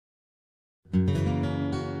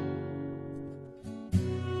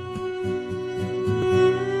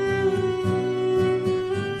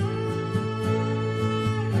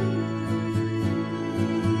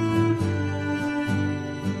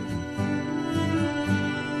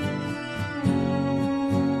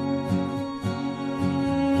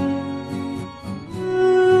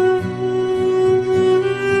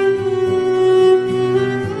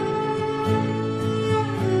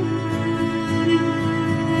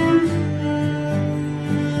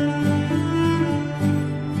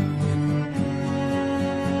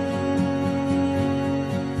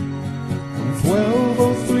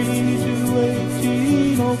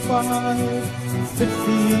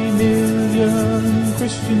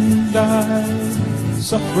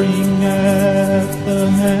Suffering at the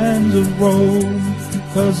hands of Rome,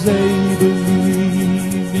 'cause they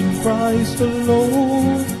believed in Christ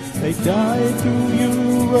alone. They died through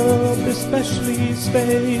Europe, especially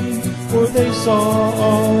Spain, for they saw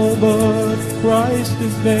all but Christ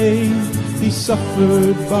is vain. He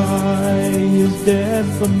suffered by his death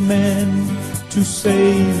for men, to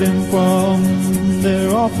save them from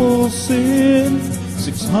their awful sin.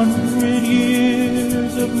 600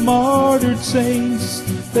 years of martyred saints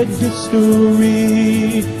that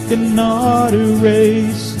history cannot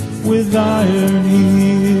erase. With iron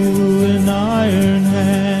heel and iron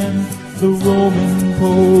hand, the Roman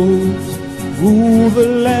popes rule the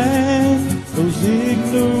land. Those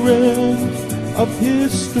ignorant of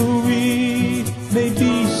history may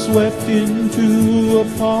be swept into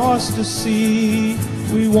apostasy.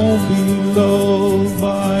 We won't be lulled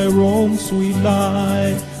by Rome's sweet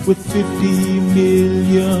lie, with 50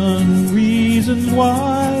 million reasons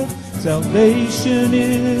why. Salvation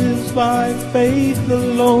is by faith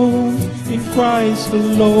alone, in Christ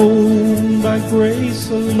alone, by grace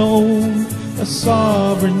alone. A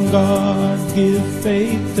sovereign God give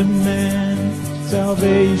faith to man.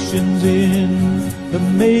 Salvation's in the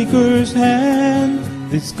Maker's hand.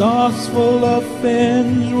 This gospel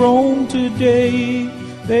offends Rome today.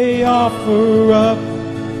 They offer up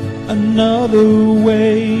another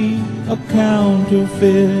way, a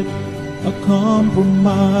counterfeit, a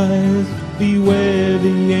compromise. Beware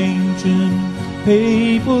the ancient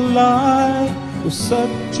papal lie, with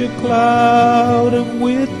such a cloud of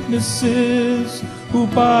witnesses who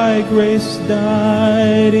by grace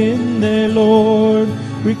died in their Lord.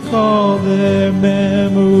 Recall their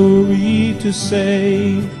memory to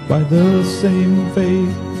say, by the same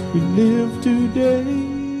faith we live today.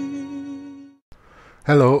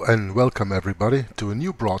 Hello and welcome everybody to a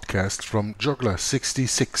new broadcast from Juggler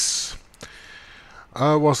 66.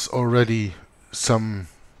 I was already some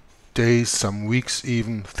days, some weeks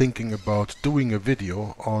even, thinking about doing a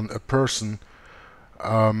video on a person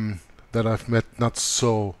that I've met not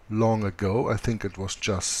so long ago. I think it was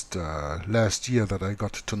just last year that I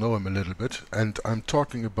got to know him a little bit, and I'm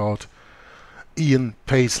talking about Ian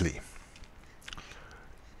Paisley.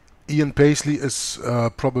 Ian Paisley is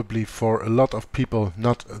probably for a lot of people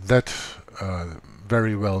not that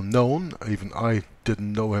very well known. Even I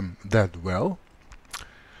didn't know him that well.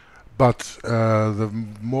 But the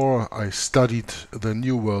more I studied the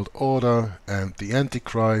New World Order and the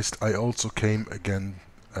Antichrist, I also came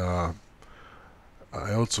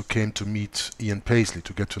to meet Ian Paisley,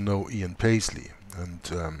 to get to know Ian Paisley.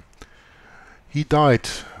 And he died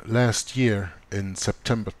last year in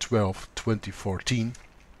September 12, 2014.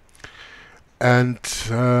 And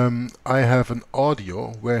I have an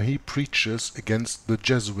audio where he preaches against the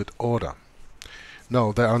Jesuit order.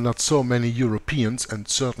 Now, there are not so many Europeans, and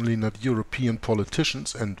certainly not European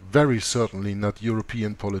politicians, and very certainly not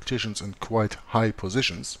European politicians in quite high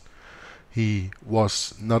positions. He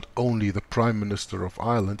was not only the Prime Minister of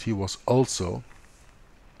Ireland, he was also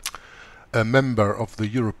a member of the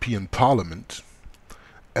European Parliament.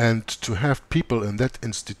 And to have people in that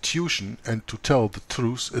institution and to tell the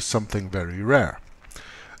truth is something very rare.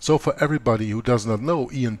 So for everybody who does not know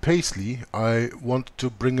Ian Paisley, I want to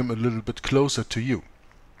bring him a little bit closer to you.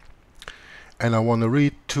 And I want to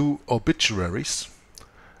read two obituaries,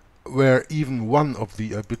 where even one of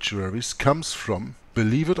the obituaries comes from,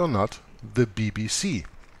 believe it or not, the BBC.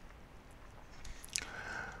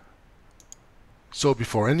 So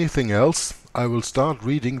before anything else, I will start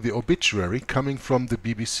reading the obituary coming from the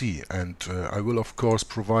BBC, and I will of course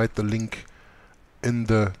provide the link in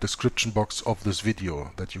the description box of this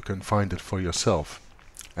video, that you can find it for yourself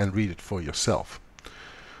and read it for yourself.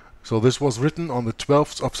 So this was written on the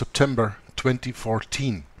 12th of September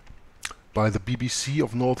 2014 by the BBC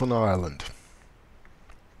of Northern Ireland.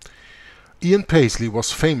 Ian Paisley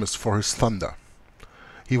was famous for his thunder.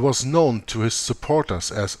 He was known to his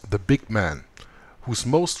supporters as the big man, whose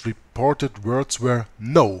most reported words were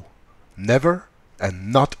 "no, never,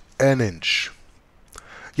 and not an inch."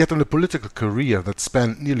 Yet in a political career that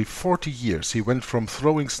spanned nearly 40 years, he went from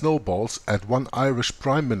throwing snowballs at one Irish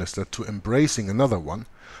Prime Minister to embracing another one,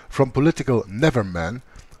 from political neverman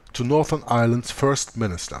to Northern Ireland's First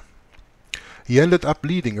Minister. He ended up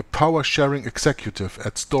leading a power-sharing executive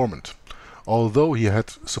at Stormont, although he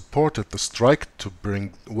had supported the strike to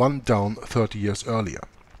bring one down 30 years earlier.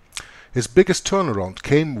 His biggest turnaround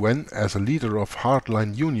came when, as a leader of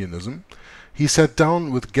hardline unionism, he sat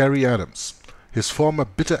down with Gary Adams, his former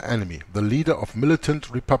bitter enemy, the leader of militant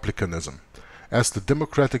republicanism, as the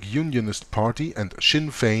Democratic Unionist Party and Sinn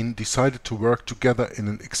Féin decided to work together in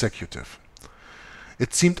an executive.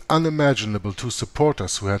 It seemed unimaginable to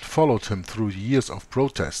supporters who had followed him through years of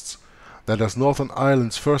protests that as Northern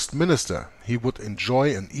Ireland's First Minister he would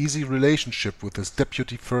enjoy an easy relationship with his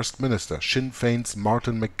Deputy First Minister, Sinn Féin's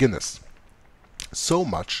Martin McGuinness. So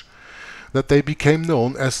much that they became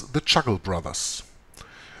known as the Chuckle Brothers.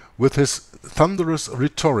 With his thunderous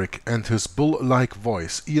rhetoric and his bull-like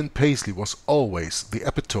voice, Ian Paisley was always the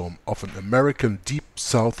epitome of an American Deep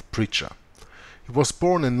South preacher. He was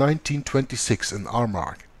born in 1926 in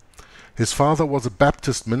Armagh. His father was a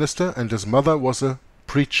Baptist minister and his mother was a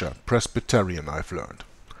preacher, Presbyterian, I've learned.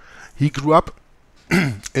 He grew up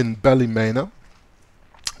in Ballymena,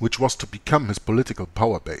 which was to become his political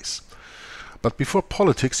power base. But before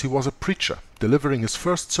politics he was a preacher, delivering his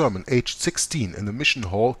first sermon aged 16 in a mission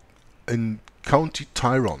hall in County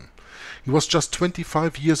Tyrone. He was just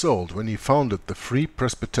 25 years old when he founded the Free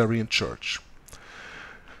Presbyterian Church.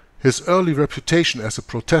 His early reputation as a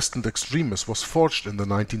Protestant extremist was forged in the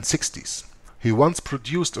 1960s. He once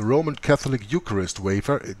produced a Roman Catholic Eucharist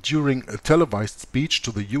wafer during a televised speech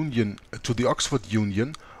to the Oxford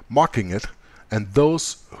Union, mocking it and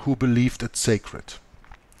those who believed it sacred.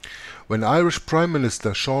 When Irish Prime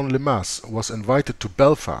Minister Sean Lemass was invited to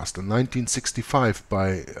Belfast in 1965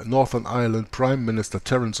 by Northern Ireland Prime Minister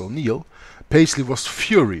Terence O'Neill, Paisley was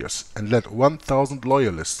furious and led 1,000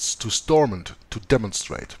 loyalists to Stormont to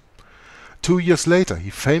demonstrate. 2 years later he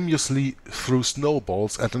famously threw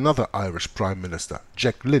snowballs at another Irish Prime Minister,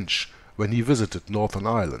 Jack Lynch, when he visited Northern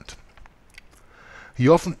Ireland. He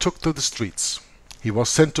often took to the streets. He was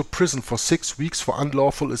sent to prison for 6 weeks for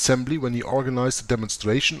unlawful assembly when he organized a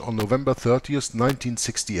demonstration on November 30,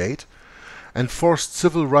 1968, and forced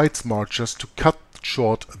civil rights marchers to cut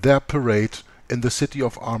short their parade in the city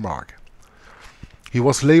of Armagh. He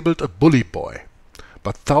was labeled a bully boy,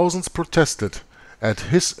 but thousands protested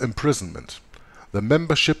at his imprisonment. The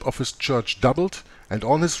membership of his church doubled, and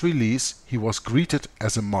on his release he was greeted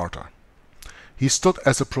as a martyr. He stood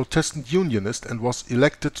as a Protestant Unionist and was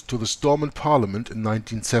elected to the Stormont Parliament in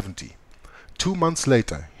 1970. 2 months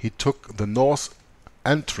later he took the North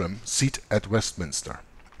Antrim seat at Westminster.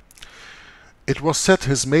 It was said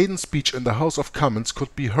his maiden speech in the House of Commons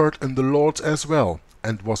could be heard in the Lords as well,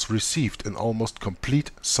 and was received in almost complete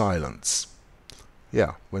silence.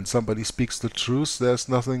 Yeah, when somebody speaks the truth, there's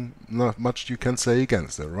not much you can say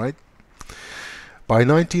against it, right? By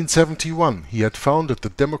 1971 he had founded the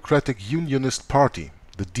Democratic Unionist Party,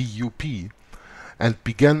 the DUP, and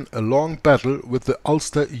began a long battle with the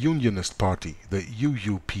Ulster Unionist Party, the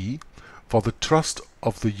UUP, for the trust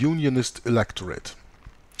of the Unionist electorate.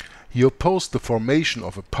 He opposed the formation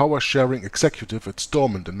of a power-sharing executive at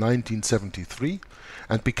Stormont in 1973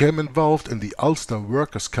 and became involved in the Ulster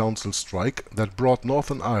Workers' Council strike that brought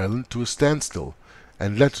Northern Ireland to a standstill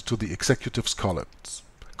and led to the executive's collapse.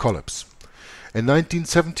 In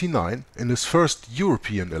 1979, in his first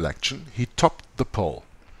European election, he topped the poll.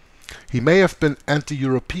 He may have been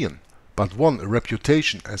anti-European, but won a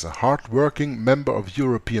reputation as a hard-working member of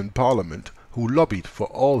European Parliament who lobbied for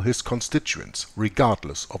all his constituents,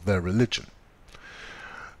 regardless of their religion.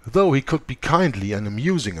 Though he could be kindly and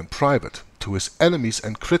amusing in private, to his enemies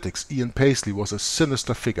and critics Ian Paisley was a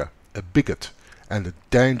sinister figure, a bigot, and a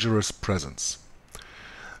dangerous presence.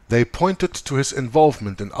 They pointed to his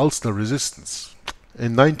involvement in Ulster resistance.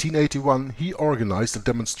 In 1981 he organized a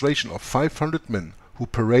demonstration of 500 men who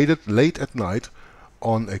paraded late at night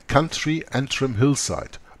on a country Antrim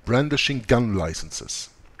hillside, brandishing gun licenses.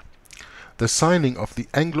 The signing of the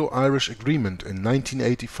Anglo-Irish Agreement in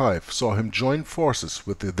 1985 saw him join forces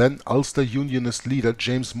with the then Ulster Unionist leader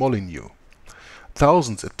James Molyneux.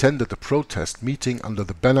 Thousands attended a protest meeting under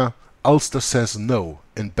the banner "Ulster Says No"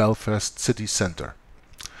 in Belfast city centre.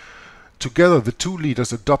 Together the two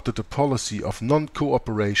leaders adopted a policy of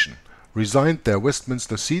non-cooperation, resigned their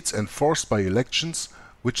Westminster seats enforced by elections,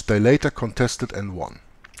 which they later contested and won.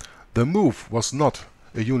 The move was not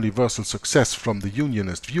a universal success from the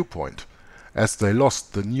Unionist viewpoint, as they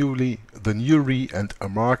lost the Newry and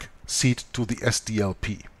Armagh seat to the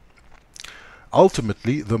SDLP.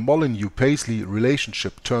 Ultimately, the Molyneux-Paisley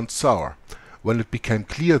relationship turned sour when it became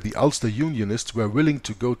clear the Ulster Unionists were willing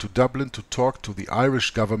to go to Dublin to talk to the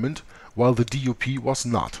Irish government, while the DUP was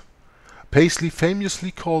not. Paisley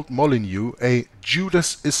famously called Molyneux a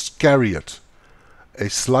Judas Iscariot, a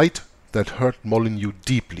slight that hurt Molyneux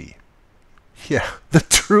deeply. Yeah, the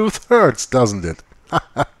truth hurts, doesn't it?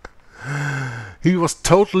 He was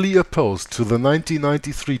totally opposed to the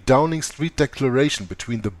 1993 Downing Street Declaration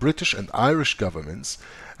between the British and Irish governments,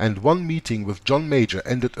 and one meeting with John Major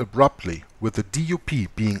ended abruptly, with the DUP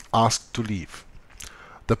being asked to leave.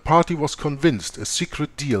 The party was convinced a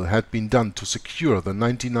secret deal had been done to secure the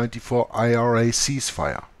 1994 IRA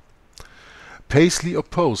ceasefire. Paisley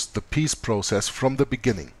opposed the peace process from the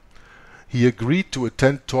beginning. He agreed to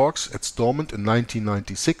attend talks at Stormont in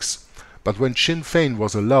 1996, but when Sinn Féin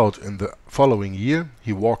was allowed in the following year,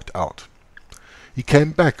 he walked out. He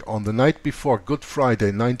came back on the night before Good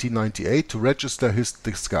Friday 1998 to register his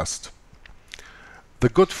disgust. The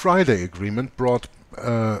Good Friday Agreement brought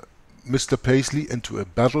Mr. Paisley into a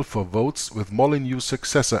battle for votes with Molyneux's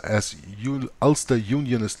successor as Ulster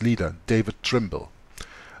Unionist leader, David Trimble.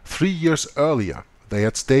 3 years earlier, they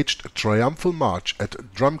had staged a triumphal march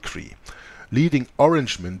at Drumcree, leading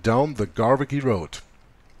Orangemen down the Garvaghy Road.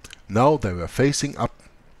 Now they were facing up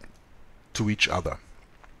to each other.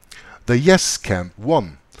 The Yes camp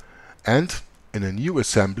won, and in a new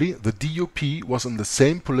assembly the DUP was in the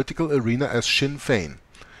same political arena as Sinn Féin,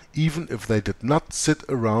 even if they did not sit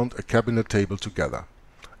around a cabinet table together.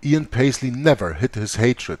 Ian Paisley never hid his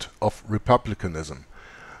hatred of republicanism,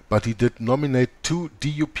 but he did nominate 2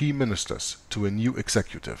 DUP ministers to a new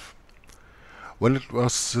executive. When it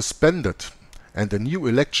was suspended and a new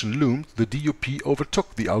election loomed, the DUP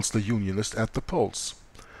overtook the Ulster Unionists at the polls.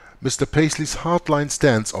 Mr. Paisley's hardline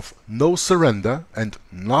stance of no surrender and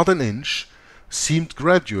not an inch seemed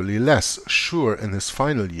gradually less sure in his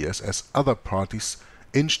final years as other parties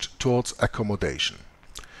inched towards accommodation.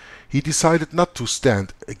 He decided not to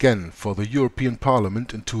stand again for the European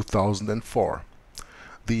Parliament in 2004.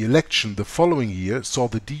 The election the following year saw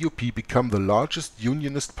the DUP become the largest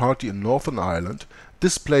unionist party in Northern Ireland,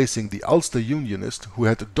 displacing the Ulster Unionists who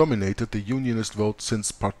had dominated the unionist vote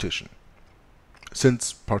since partition.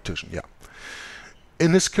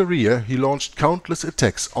 In his career, he launched countless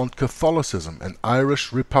attacks on Catholicism and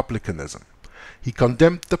Irish republicanism. He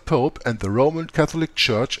condemned the Pope and the Roman Catholic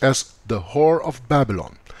Church as the whore of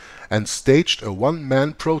Babylon, and staged a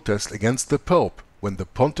one-man protest against the Pope when the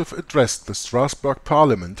Pontiff addressed the Strasbourg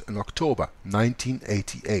Parliament in October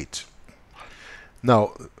 1988.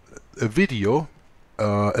 Now,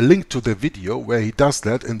 a link to the video where he does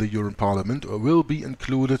that in the European Parliament will be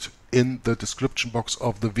included in the description box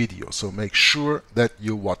of the video, so make sure that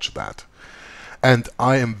you watch that. And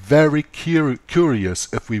I am very curious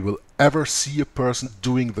if we will ever see a person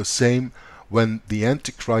doing the same when the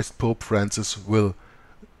Antichrist Pope Francis will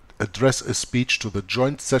address a speech to the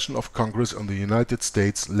joint session of Congress in the United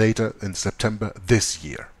States later in September this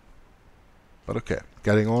year. But okay,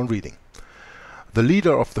 getting on reading. The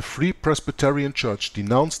leader of the Free Presbyterian Church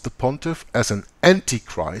denounced the Pontiff as an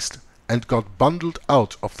Antichrist and got bundled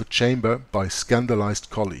out of the chamber by scandalized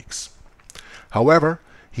colleagues. However,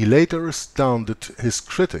 he later astounded his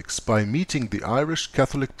critics by meeting the Irish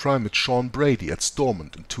Catholic primate Sean Brady at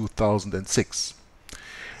Stormont in 2006.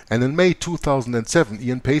 And in May 2007,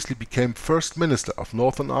 Ian Paisley became First Minister of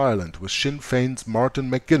Northern Ireland with Sinn Féin's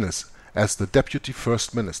Martin McGuinness as the Deputy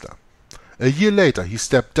First Minister. A year later he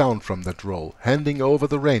stepped down from that role, handing over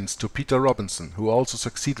the reins to Peter Robinson, who also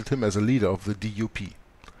succeeded him as a leader of the DUP.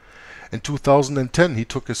 In 2010 he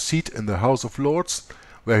took a seat in the House of Lords,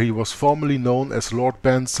 where he was formerly known as Lord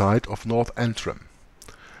Bandside of North Antrim.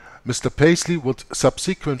 Mr. Paisley would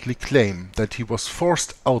subsequently claim that he was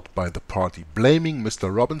forced out by the party, blaming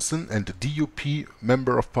Mr. Robinson and the DUP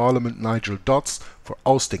Member of Parliament Nigel Dodds for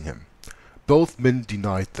ousting him. Both men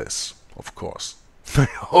denied this, of course. They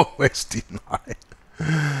always deny.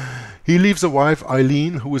 He leaves a wife,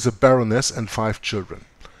 Eileen, who is a baroness, and 5 children.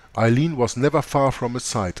 Eileen was never far from his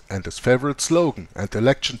side, and his favorite slogan at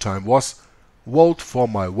election time was, "Vote for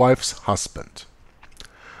my wife's husband."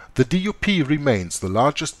 The DUP remains the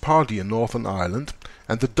largest party in Northern Ireland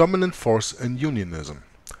and the dominant force in unionism.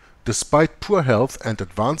 Despite poor health and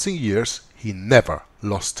advancing years, he never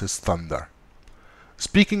lost his thunder.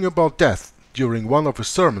 Speaking about death, during one of his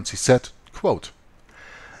sermons he said, quote,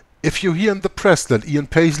 "If you hear in the press that Ian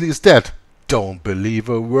Paisley is dead, don't believe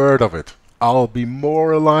a word of it. I'll be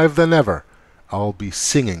more alive than ever. I'll be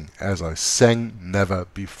singing as I sang never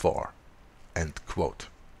before." End quote.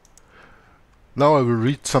 Now I will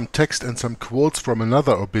read some text and some quotes from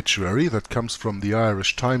another obituary that comes from the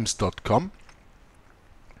irishtimes.com.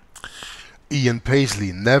 Ian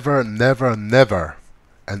Paisley, never, never, never,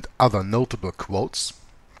 and other notable quotes.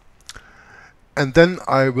 And then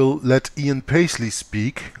I will let Ian Paisley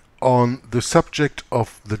speak on the subject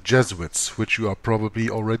of the Jesuits, which you are probably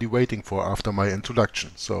already waiting for after my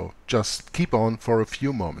introduction. So just keep on for a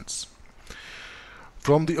few moments.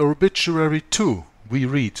 From the Obituary 2 we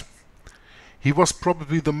read, "He was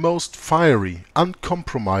probably the most fiery,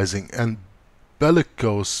 uncompromising and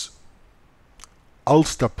bellicose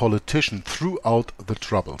Ulster politician throughout the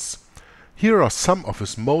Troubles. Here are some of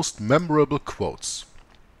his most memorable quotes.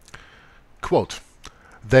 Quote,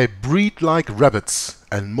 "They breed like rabbits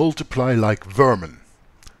and multiply like vermin."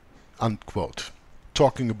 Unquote.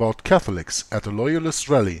 Talking about Catholics at a Loyalist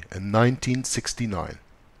rally in 1969.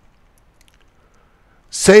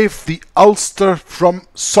 "Save the Ulster from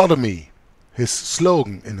sodomy," his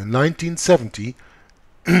slogan in the 1970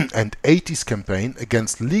 and 80s campaign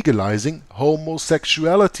against legalizing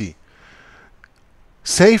homosexuality.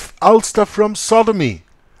 Save Ulster from sodomy.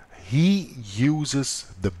 He uses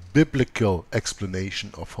the biblical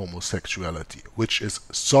explanation of homosexuality, which is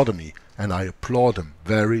sodomy, and I applaud him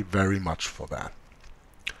very, very much for that.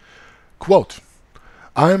 Quote,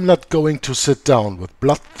 "I am not going to sit down with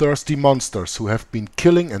bloodthirsty monsters who have been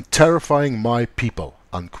killing and terrifying my people."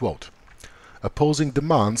 Unquote. Opposing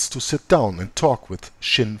demands to sit down and talk with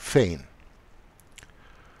Sinn Féin.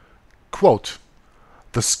 Quote,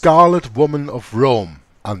 "The Scarlet Woman of Rome."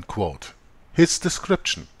 Unquote. His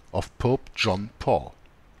description of Pope John Paul.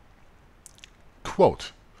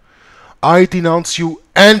 Quote, "I denounce you,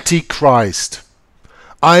 Antichrist.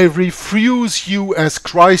 I refuse you as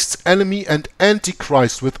Christ's enemy and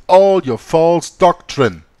Antichrist with all your false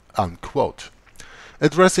doctrine." Unquote.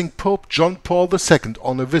 Addressing Pope John Paul II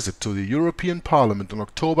on a visit to the European Parliament in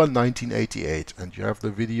October 1988, and you have the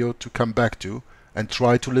video to come back to and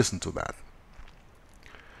try to listen to that.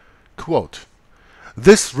 Quote,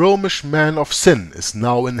 "This Romish man of sin is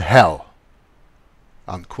now in hell."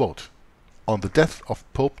 Unquote. On the death of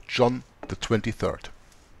Pope John the 23rd.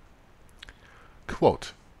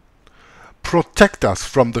 Quote, "Protect us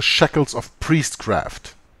from the shackles of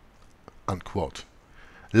priestcraft." Unquote.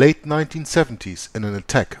 Late 1970s in an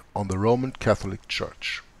attack on the Roman Catholic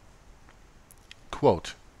Church.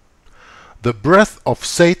 Quote, "The breath of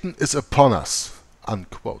Satan is upon us."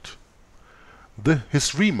 Unquote.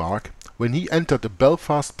 His remark when he entered a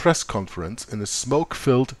Belfast press conference in a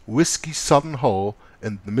smoke-filled, whiskey-sodden hall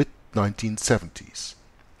in the mid-1970s.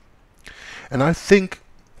 And I think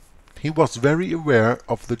he was very aware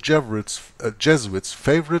of the Jesuits'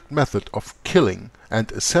 favorite method of killing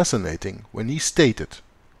and assassinating when he stated,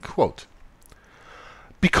 quote,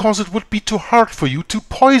 "Because it would be too hard for you to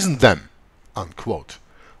poison them," unquote,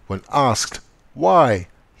 when asked why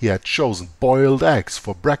he had chosen boiled eggs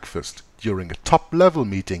for breakfast during a top-level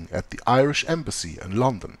meeting at the Irish Embassy in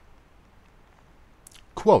London.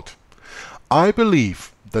 Quote, "I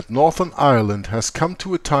believe that Northern Ireland has come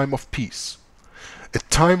to a time of peace, a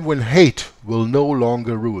time when hate will no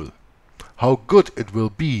longer rule. How good it will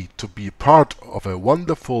be to be part of a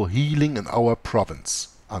wonderful healing in our province,"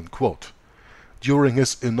 unquote, during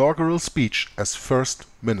his inaugural speech as First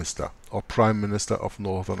Minister or Prime Minister of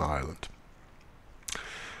Northern Ireland.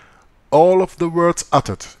 All of the words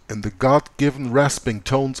uttered in the God-given rasping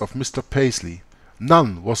tones of Mr. Paisley,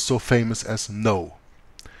 none was so famous as no.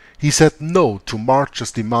 He said no to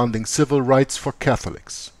marches demanding civil rights for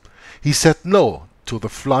Catholics. He said no to the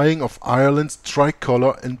flying of Ireland's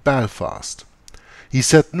tricolour in Belfast. He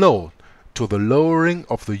said no to the lowering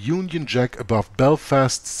of the Union Jack above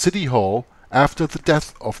Belfast City Hall after the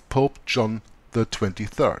death of Pope John the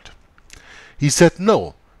 23rd. He said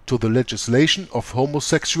no to the legislation of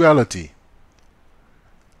homosexuality.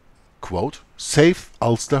 Quote, "Save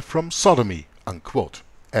Ulster from sodomy," unquote,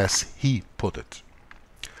 as he put it.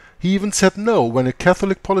 He even said no when a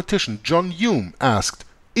Catholic politician, John Hume, asked,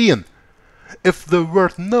 "Ian, if the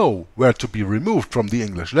word no were to be removed from the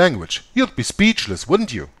English language, you'd be speechless,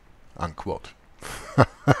 wouldn't you?" Unquote.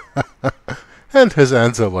 And his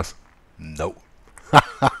answer was no.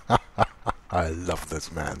 I love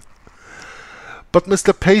this man. But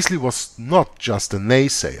Mr. Paisley was not just a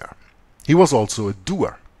naysayer. He was also a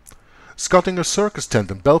doer. Scotting a circus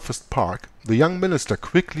tent in Belfast Park, the young minister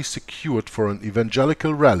quickly secured for an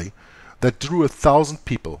evangelical rally that drew 1,000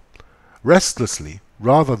 people. Restlessly,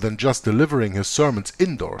 rather than just delivering his sermons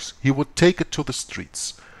indoors, he would take it to the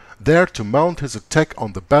streets, there to mount his attack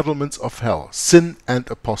on the battlements of hell, sin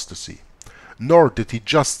and apostasy. Nor did he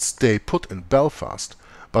just stay put in Belfast,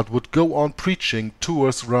 but would go on preaching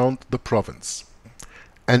tours round the province.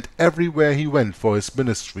 and everywhere he went for his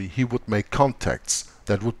ministry he would make contacts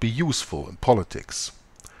that would be useful in politics.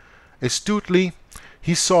 Astutely,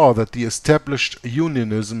 he saw that the established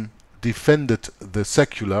unionism defended the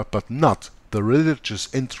secular but not the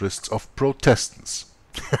religious interests of Protestants.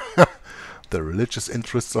 The religious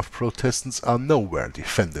interests of Protestants are nowhere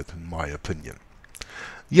defended, in my opinion.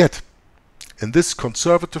 Yet, in this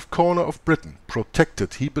conservative corner of Britain,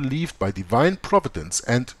 protected, he believed, by divine providence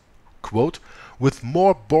and, quote, with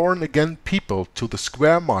more born-again people to the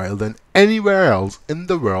square mile than anywhere else in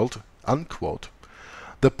the world, unquote,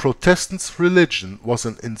 the Protestants' religion was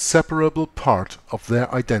an inseparable part of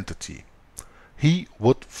their identity. He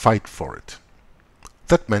would fight for it.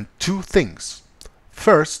 That meant two things.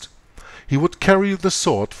 First, he would carry the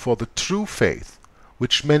sword for the true faith,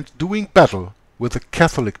 which meant doing battle with the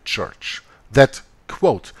Catholic Church, that,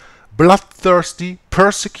 quote, bloodthirsty,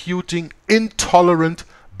 persecuting, intolerant,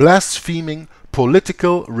 blaspheming,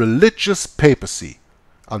 political, religious papacy,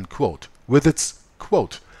 unquote, with its,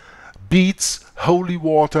 quote, beads, holy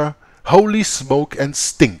water, holy smoke and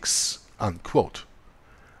stinks, unquote.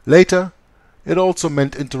 Later, it also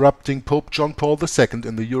meant interrupting Pope John Paul II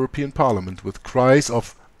in the European Parliament with cries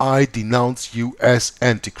of "I denounce you as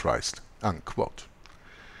Antichrist," unquote.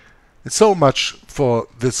 It's so much for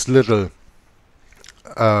this little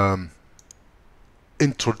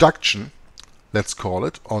introduction, let's call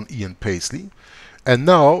it, on Ian Paisley. And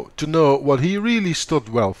now, to know what he really stood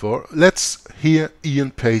well for, let's hear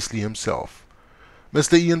Ian Paisley himself.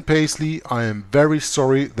 Mr. Ian Paisley, I am very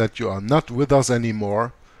sorry that you are not with us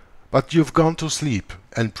anymore, but you've gone to sleep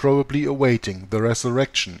and probably awaiting the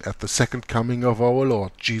resurrection at the second coming of our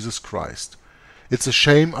Lord Jesus Christ. It's a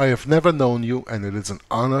shame I have never known you, and it is an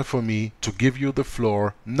honor for me to give you the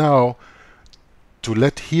floor now to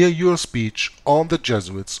let hear your speech on the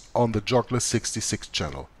Jesuits on the Joggler 66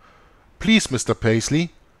 channel. Please, Mr.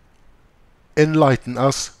 Paisley, enlighten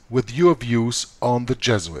us with your views on the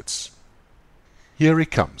Jesuits. Here he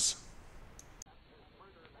comes.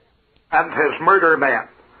 And his murder men,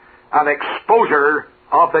 an exposure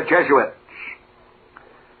of the Jesuits.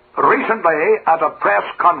 Recently, at a press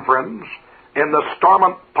conference in the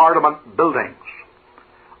Stormont Parliament buildings,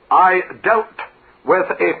 I dealt with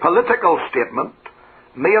a political statement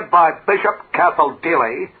made by Bishop Cathal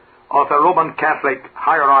Daly of the Roman Catholic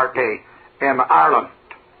hierarchy in Ireland.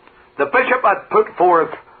 The bishop had put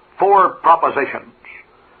forth 4 propositions.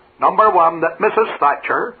 Number 1, that Mrs.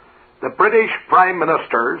 Thatcher, the British Prime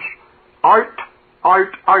Minister's out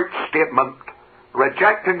statement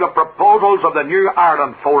rejecting the proposals of the New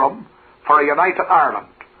Ireland Forum for a United Ireland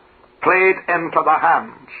played into the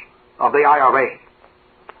hands of the IRA.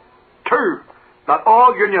 2, that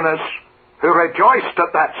all Unionists who rejoiced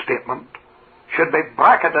at that statement should be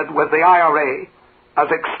bracketed with the IRA as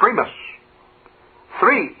extremists.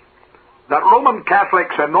 3, that Roman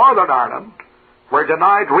Catholics in Northern Ireland were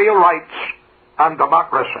denied real rights and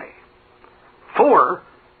democracy. 4,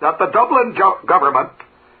 that the Dublin government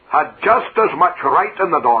had just as much right in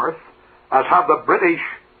the North as had the British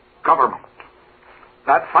government.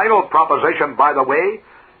 That final proposition, by the way,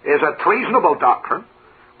 is a treasonable doctrine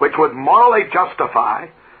which would morally justify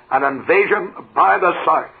an invasion by the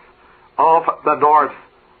South of the North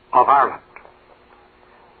of Ireland.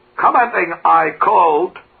 Commenting, I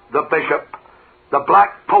called the bishop the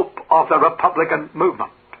Black Pope of the Republican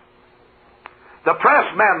movement. The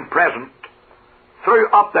pressmen present threw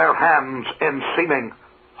up their hands in seeming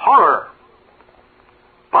horror,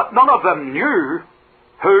 but none of them knew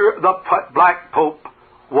who the Black Pope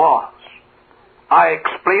was. I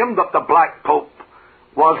explained that the Black Pope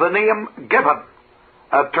was the name given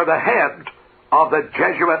to the head of the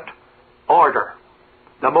Jesuit order,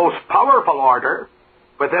 the most powerful order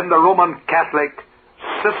within the Roman Catholic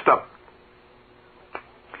system.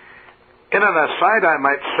 In an aside, I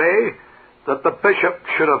might say that the bishop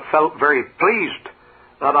should have felt very pleased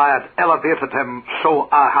that I had elevated him so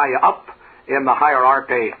high up in the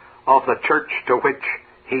hierarchy of the church to which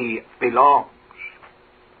he belongs.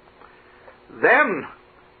 Then,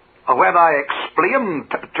 when I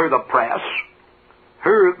explained to the press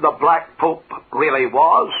who the Black Pope really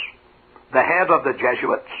was, the head of the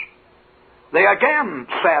Jesuits, they again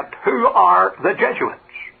said, "Who are the Jesuits?"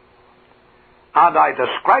 And I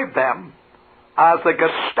described them as the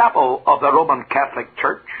Gestapo of the Roman Catholic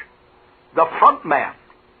Church, the front men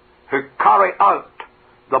who carry out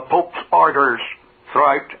the Pope's orders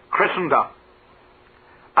throughout Christendom.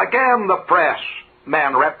 Again, the press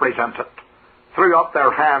men represented threw up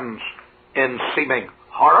their hands in seeming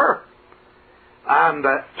horror and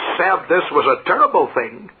said this was a terrible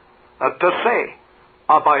thing to say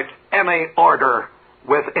about any order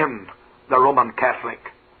within the Roman Catholic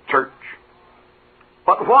Church.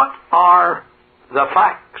 But what are the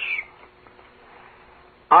facts?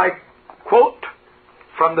 I quote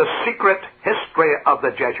from The Secret History of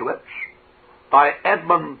the Jesuits by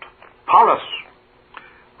Edmund Paris.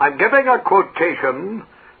 I'm giving a quotation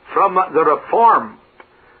from the Reformed,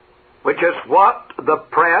 which is what the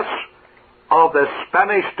press of the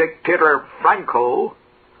Spanish dictator Franco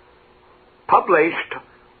published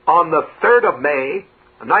on the 3rd of May,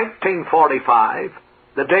 1945,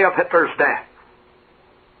 the day of Hitler's death.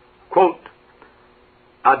 Quote,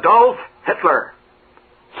 Adolf Hitler,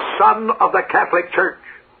 son of the Catholic Church,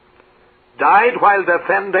 died while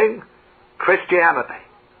defending Christianity.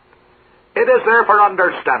 It is therefore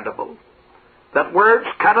understandable that words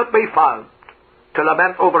cannot be found to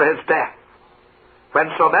lament over his death, when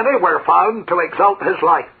so many were found to exalt his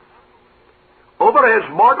life. Over his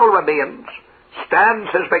mortal remains stands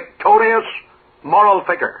his victorious moral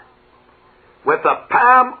figure. With the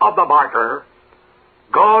palm of the martyr,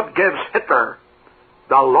 God gives Hitler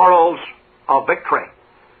the laurels of victory.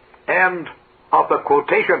 End of the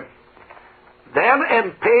quotation. Then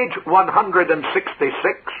in page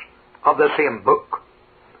 166 of the same book,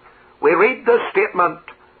 we read the statement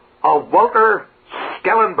of Walter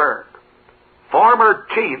Schellenberg, former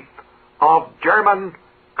chief of German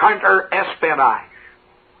counter-espionage,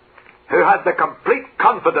 who had the complete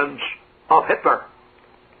confidence of Hitler.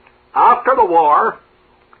 After the war,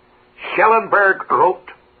 Schellenberg wrote,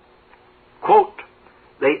 quote,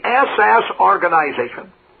 the SS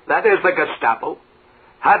organization, that is the Gestapo,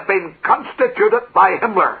 had been constituted by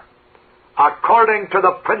Himmler according to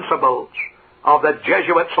the principles of the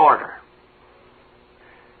Jesuits' order.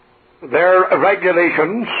 Their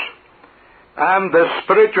regulations and the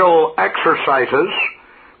spiritual exercises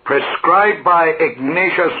prescribed by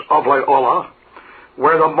Ignatius of Loyola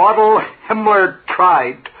were the model Himmler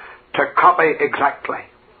tried to copy exactly.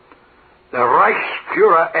 The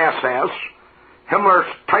Reichsfuhrer SS,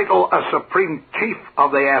 Himmler's title as Supreme Chief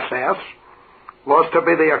of the SS, was to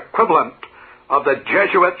be the equivalent of the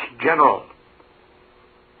Jesuits' general.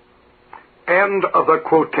 End of the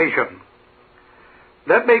quotation.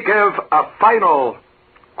 Let me give a final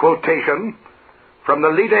quotation from the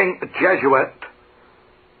leading Jesuit,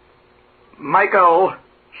 Michael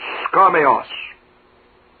Scomios,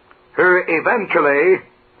 who eventually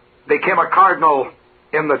became a cardinal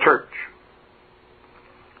in the church.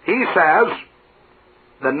 He says,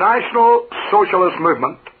 the National Socialist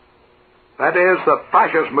movement, that is the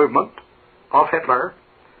fascist movement of Hitler,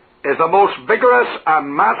 is the most vigorous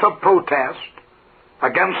and massive protest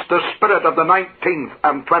against the spirit of the 19th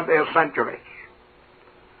and 20th centuries.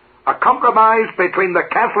 A compromise between the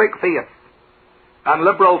Catholic faith and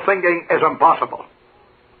liberal thinking is impossible.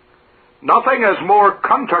 Nothing is more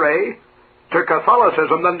contrary to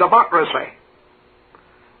Catholicism than democracy.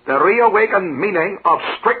 The reawakened meaning of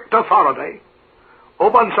strict authority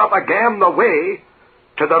opens up again the way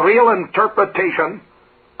to the real interpretation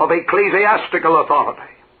of ecclesiastical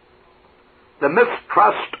authority. The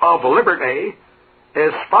mistrust of liberty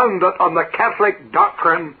is founded on the Catholic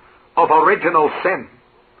doctrine of original sin.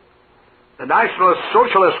 The National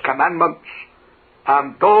Socialist commandments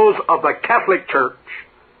and those of the Catholic Church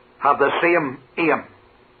have the same aim.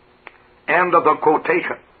 End of the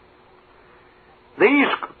quotation. These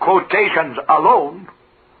quotations alone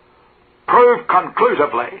prove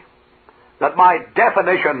conclusively that my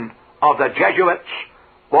definition of the Jesuits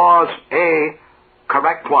was a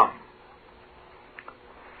correct one.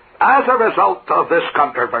 As a result of this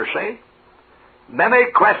controversy,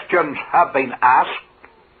 many questions have been asked,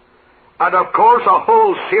 and of course a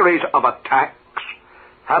whole series of attacks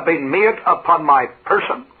have been made upon my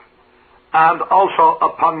person and also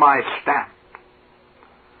upon my stand.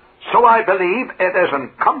 So I believe it is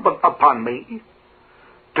incumbent upon me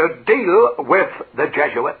to deal with the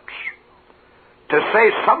Jesuits, to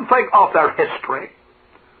say something of their history,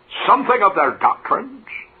 something of their doctrines,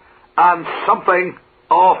 and something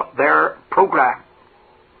of their program.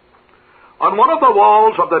 On one of the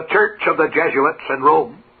walls of the Church of the Jesuits in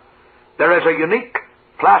Rome, there is a unique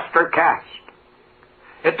plaster cast.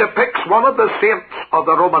 It depicts one of the saints of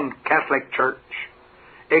the Roman Catholic Church,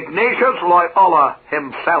 Ignatius Loyola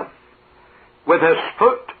himself, with his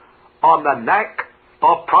foot on the neck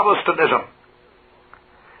of Protestantism.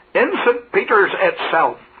 In St. Peter's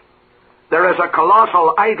itself, there is a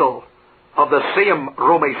colossal idol of the same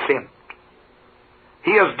Roman saint.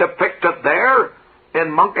 He is depicted there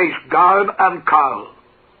in monkish gown and cowl.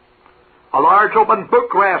 A large open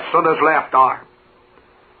book rests on his left arm.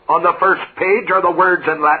 On the first page are the words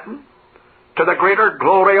in Latin, "To the greater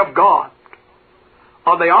glory of God."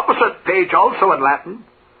 On the opposite page, also in Latin,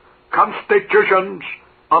 "Constitutions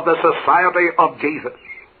of the Society of Jesus.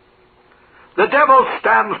 The devil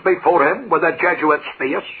stands before him with a Jesuit's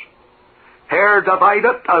face, hair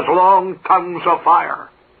divided as long tongues of fire,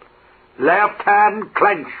 left hand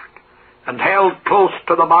clenched and held close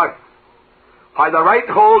to the mouth, while the right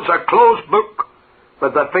holds a closed book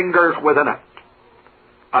with the fingers within it.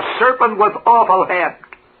 A serpent with awful head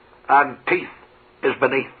and teeth is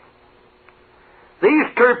beneath. These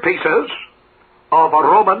two pieces of a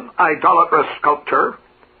Roman idolatrous sculpture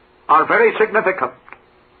are very significant.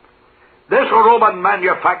 This Roman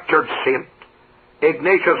manufactured saint,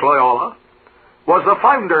 Ignatius Loyola, was the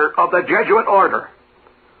founder of the Jesuit order,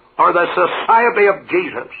 or the Society of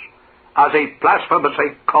Jesus, as he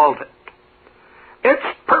blasphemously called it. Its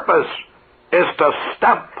purpose is to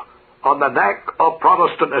stamp on the neck of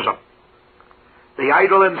Protestantism. The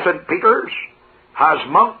idol in St. Peter's has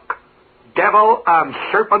monk, devil, and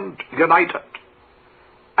serpent united,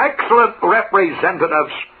 excellent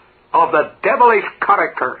representatives of the devilish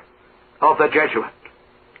character of the Jesuit.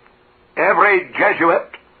 Every Jesuit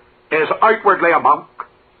is outwardly a monk,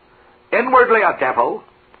 inwardly a devil,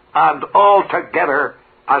 and altogether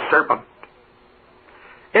a serpent.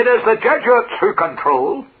 It is the Jesuits who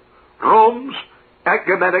control Rome's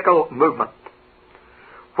ecumenical movement.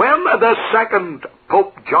 When the second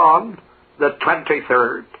Pope John the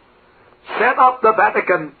 23rd set up the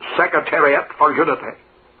Vatican Secretariat for Unity,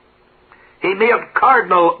 he made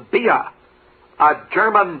Cardinal Bia, a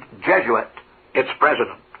German Jesuit, its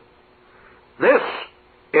president. This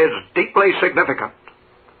is deeply significant.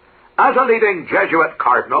 As a leading Jesuit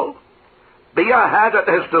cardinal, Bia had at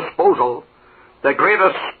his disposal the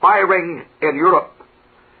greatest spy ring in Europe,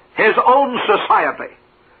 his own society,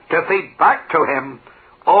 to feed back to him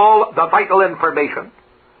all the vital information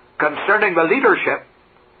concerning the leadership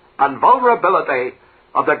and vulnerability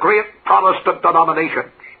of the great Protestant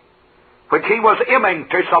denominations, which he was aiming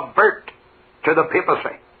to subvert to the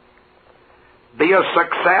papacy. Bia's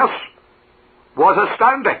success was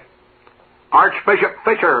astounding. Archbishop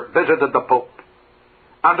Fisher visited the Pope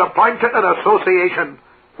and appointed in association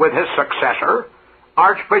with his successor,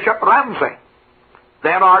 Archbishop Ramsay,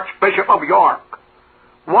 then Archbishop of York,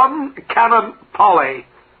 one Canon Polly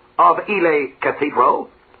of Ely Cathedral,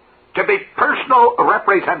 to be personal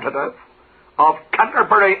representative of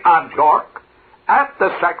Canterbury and York at the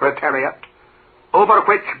Secretariat, over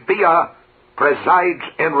which Bia presides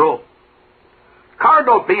in Rome.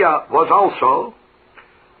 Cardinal Bia was also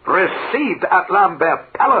received at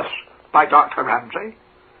Lambeth Palace by Dr. Ramsay,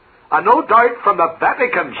 and no doubt from the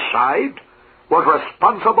Vatican side was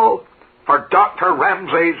responsible for Dr.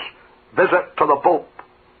 Ramsay's visit to the Pope.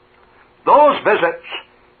 Those visits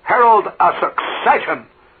herald a succession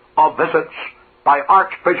of visits by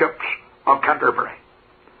archbishops of Canterbury.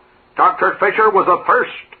 Dr. Fisher was the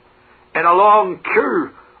first in a long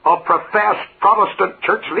queue of professed Protestant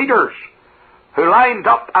church leaders who lined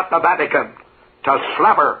up at the Vatican to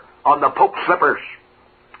slobber on the Pope's slippers.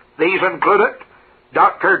 These included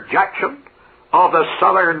Dr. Jackson of the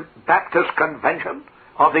Southern Baptist Convention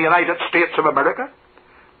of the United States of America,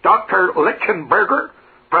 Dr. Lichtenberger,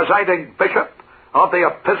 presiding bishop of the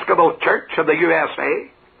Episcopal Church of the USA,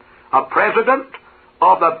 a president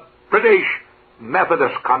of the British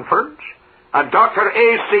Methodist Conference, and Dr.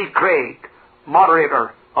 A.C. Craig,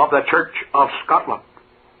 moderator of the Church of Scotland.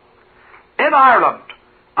 In Ireland,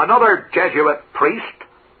 another Jesuit priest,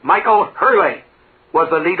 Michael Hurley, was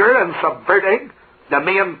the leader in subverting the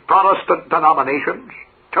main Protestant denominations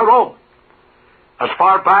to Rome. As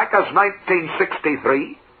far back as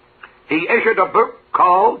 1963, he issued a book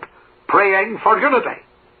called Praying for Unity,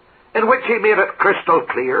 in which he made it crystal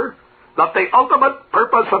clear that the ultimate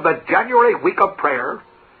purpose of the January week of prayer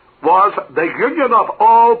was the union of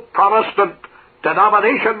all Protestant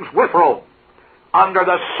denominations with Rome under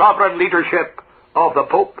the sovereign leadership of the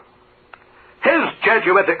Pope. His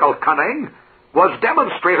Jesuitical cunning was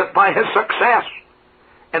demonstrated by his success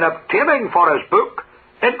in obtaining for his book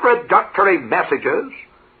introductory messages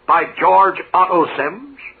by George Otto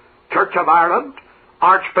Sims, Church of Ireland,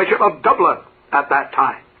 Archbishop of Dublin at that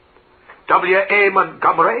time, W. A.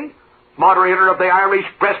 Montgomery, moderator of the Irish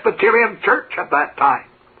Presbyterian Church at that time,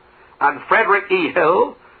 and Frederick E.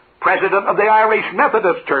 Hill, president of the Irish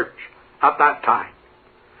Methodist Church at that time.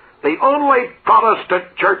 The only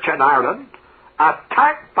Protestant church in Ireland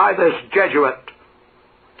attacked by this Jesuit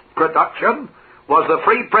production was the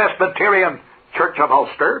Free Presbyterian Church of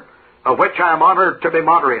Ulster, of which I am honored to be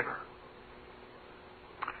moderator.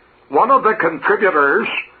 One of the contributors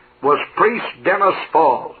was priest Dennis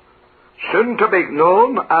Fall, soon to be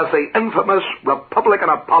known as the infamous Republican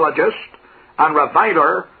apologist and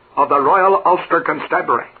reviler of the Royal Ulster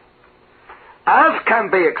Constabulary. As can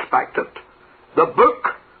be expected, the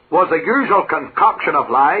book was the usual concoction of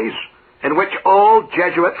lies in which all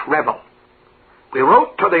Jesuits revel. We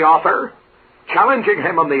wrote to the author, challenging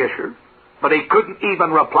him on the issue, but he couldn't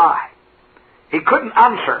even reply. He couldn't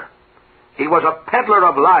answer. He was a peddler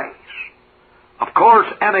of lies. Of course,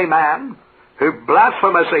 any man who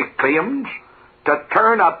blasphemously claims to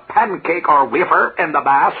turn a pancake or wafer in the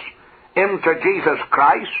Mass into Jesus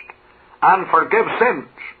Christ and forgive sins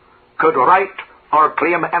could write or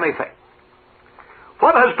claim anything.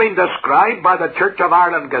 What has been described by the Church of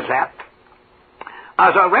Ireland Gazette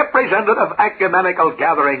as a representative ecumenical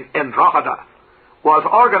gathering in Drogheda was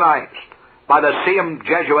organized by the same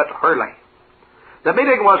Jesuit Hurley. The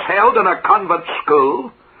meeting was held in a convent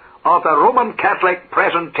school of the Roman Catholic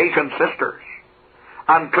Presentation Sisters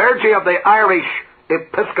and clergy of the Irish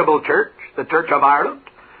Episcopal Church, the Church of Ireland,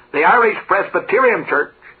 the Irish Presbyterian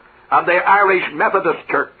Church, and the Irish Methodist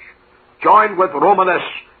Church joined with Romanists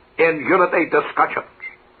in unity discussions.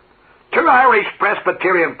 Two Irish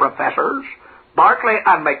Presbyterian professors, Barclay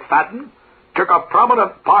and McFadden, took a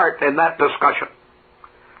prominent part in that discussion.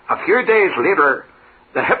 A few days later,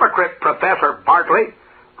 the hypocrite Professor Barclay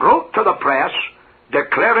wrote to the press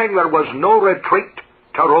declaring there was no retreat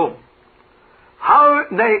to Rome. How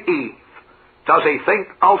naive does he think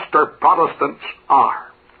Ulster Protestants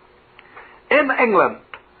are? In England,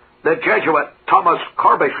 the Jesuit Thomas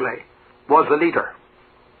Corbishley was the leader.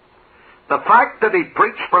 The fact that he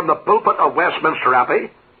preached from the pulpit of Westminster Abbey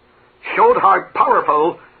showed how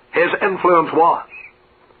powerful his influence was.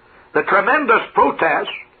 The tremendous protest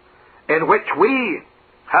in which we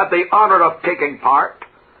had the honor of taking part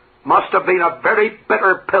must have been a very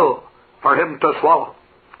bitter pill for him to swallow.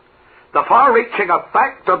 The far-reaching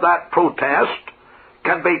effect of that protest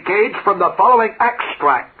can be gauged from the following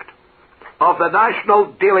extract of the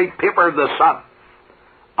national daily paper, The Sun.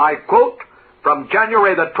 I quote from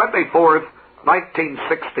January the 24th,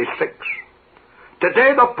 1966.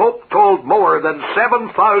 Today the Pope told more than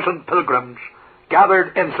 7,000 pilgrims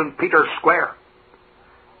gathered in St. Peter's Square.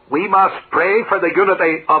 We must pray for the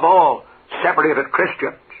unity of all separated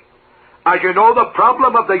Christians. As you know, the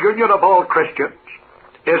problem of the union of all Christians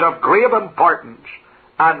is of grave importance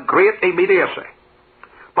and great immediacy.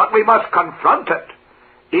 But we must confront it,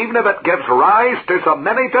 even if it gives rise to so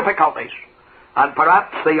many difficulties, and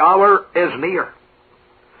perhaps the hour is near.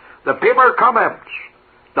 The paper comments,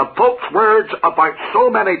 the Pope's words about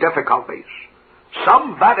so many difficulties,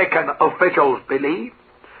 some Vatican officials believe,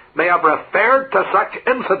 may have referred to such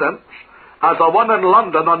incidents as the one in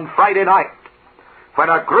London on Friday night, when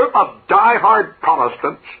a group of die-hard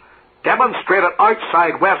Protestants demonstrated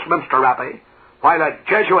outside Westminster Abbey while a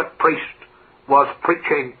Jesuit priest was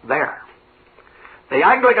preaching there. The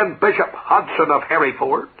Anglican Bishop Hodson of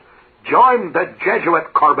Hereford joined the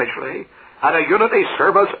Jesuit Corbishley at a unity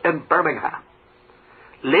service in Birmingham.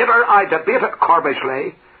 Later I debated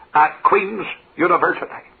Corbishley at Queen's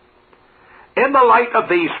University. In the light of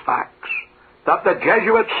these facts, that the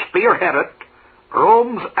Jesuits spearheaded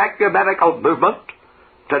Rome's ecumenical movement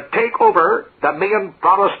to take over the main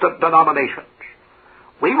Protestant denominations,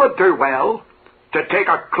 we would do well to take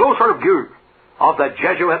a closer view of the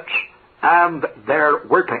Jesuits and their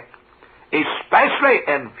working, especially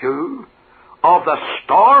in view of the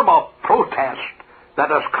storm of protest that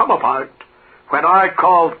has come about when I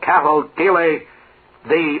called Cathal Daly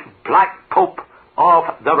the Black Pope of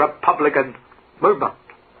the Republican movement.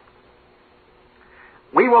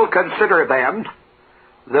 We will consider then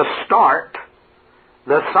the start,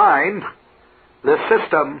 the sign, the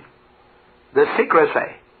system, the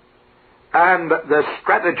secrecy, and the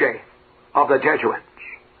strategy of the Jesuits.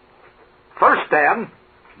 First then,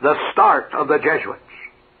 the start of the Jesuits.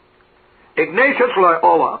 Ignatius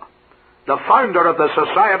Loyola, the founder of the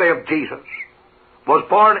Society of Jesus, was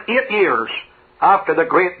born 8 years after the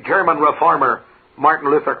great German reformer Martin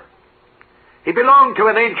Luther. He belonged to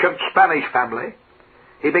an ancient Spanish family.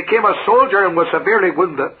 He became a soldier and was severely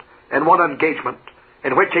wounded in one engagement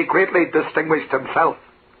in which he greatly distinguished himself.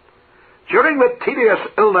 During the tedious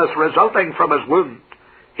illness resulting from his wound,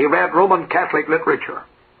 he read Roman Catholic literature.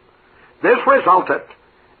 This resulted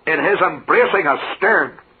in his embracing a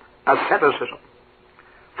stern asceticism.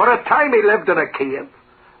 For a time he lived in a cave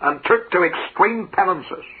and took to extreme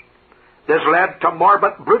penances. This led to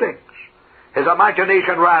morbid broodings. His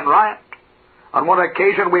imagination ran riot. On one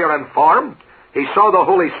occasion, we are informed, he saw the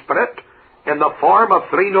Holy Spirit in the form of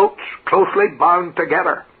 3 notes closely bound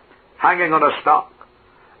together, hanging on a stalk.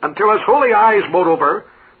 And to his holy eyes, moreover,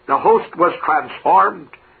 the host was transformed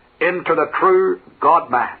into the true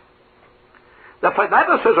God-man. The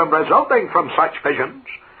fanaticism resulting from such visions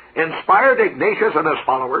inspired Ignatius and his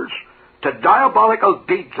followers to diabolical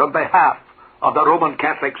deeds on behalf of the Roman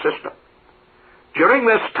Catholic system. During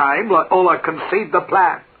this time, Loyola conceived the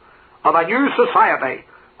plan of a new society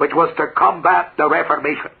which was to combat the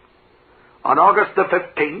Reformation. On August the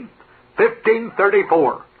 15th,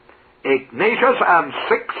 1534, Ignatius and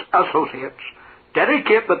 6 associates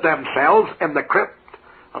dedicated themselves in the crypt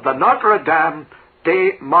of the Notre Dame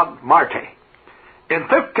de Montmartre. In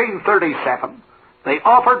 1537, they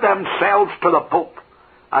offered themselves to the Pope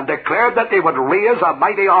and declared that they would raise a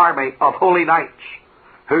mighty army of holy knights,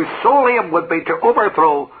 whose sole aim would be to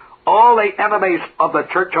overthrow all the enemies of the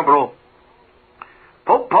Church of Rome.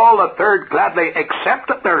 Pope Paul III gladly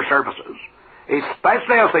accepted their services,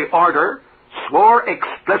 especially as the order swore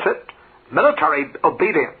explicit military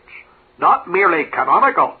obedience, not merely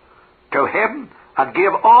canonical, to him, and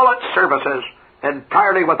gave all its services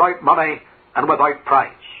entirely without money and without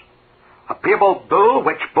price. A papal bull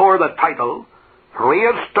which bore the title,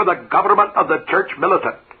 Raised to the Government of the Church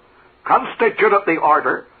Militant, constituted the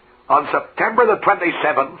order on September the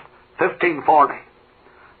 27th, 1540.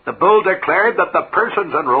 The bull declared that the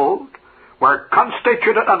persons enrolled were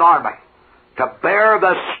constituted an army to bear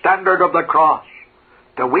the standard of the cross,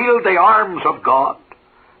 to wield the arms of God,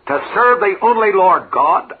 to serve the only Lord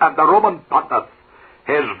God and the Roman Pontiff,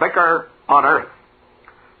 his vicar on earth.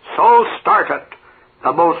 So started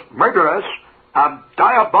the most murderous and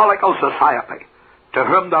diabolical society to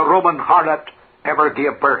whom the Roman harlot ever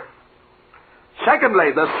gave birth.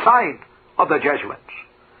 Secondly, the sign of the Jesuits.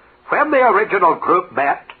 When the original group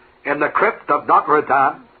met in the crypt of Notre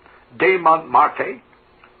Dame de Montmartre,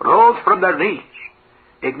 rose from their knees,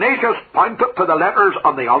 Ignatius pointed to the letters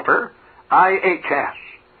on the altar, IHS.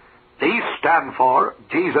 These stand for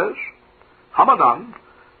Jesus, Hominum,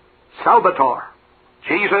 Salvator,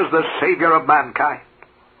 Jesus the Savior of mankind,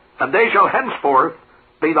 and they shall henceforth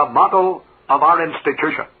be the motto of our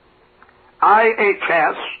institution.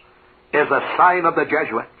 IHS is the sign of the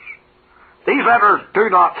Jesuits. These letters do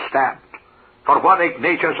not stand for what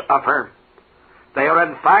Ignatius affirmed. They are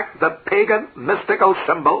in fact the pagan mystical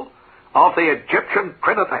symbol of the Egyptian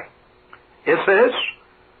Trinity, Isis,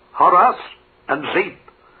 Horus, and Zeb,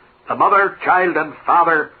 the mother, child, and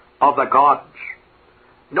father of the gods.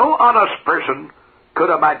 No honest person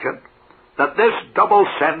could imagine that this double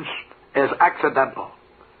sense is accidental.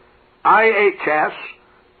 IHS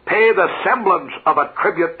pay the semblance of a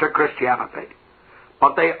tribute to Christianity,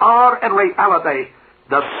 but they are in reality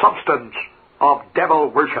the substance of devil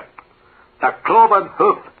worship. The cloven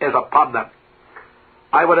hoof is upon them.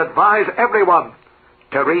 I would advise everyone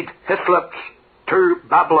to read Hislop's 2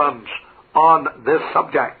 Babylons on this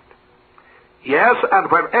subject. Yes, and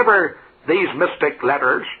wherever these mystic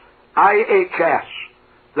letters, IHS,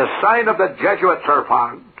 the sign of the Jesuits, are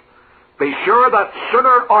found, be sure that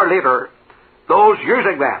sooner or later those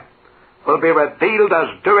using them will be revealed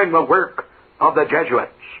as doing the work of the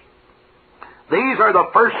Jesuits. These are the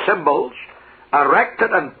first symbols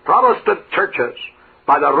erected in Protestant churches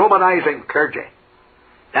by the Romanizing clergy.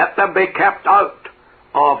 Let them be kept out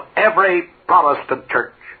of every Protestant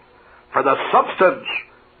church, for the substance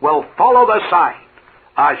will follow the sign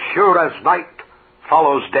as sure as night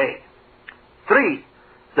follows day. 3.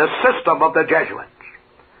 The system of the Jesuits.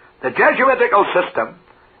 The Jesuitical system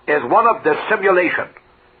is one of dissimulation,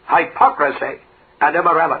 hypocrisy, and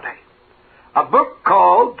immorality. A book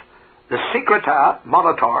called The Secreta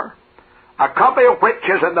Monitor, a copy of which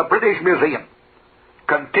is in the British Museum,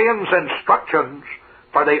 contains instructions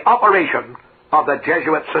for the operation of the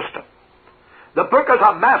Jesuit system. The book is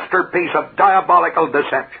a masterpiece of diabolical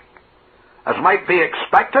deception. As might be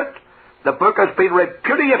expected, the book has been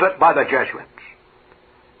repudiated by the Jesuits.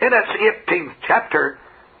 In its 18th chapter,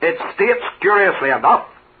 it states curiously enough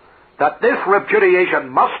that this repudiation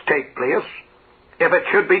must take place if it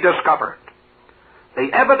should be discovered. The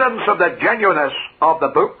evidence of the genuineness of the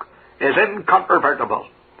book is incontrovertible.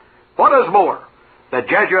 What is more, the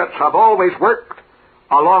Jesuits have always worked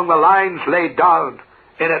along the lines laid down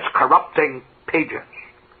in its corrupting pages.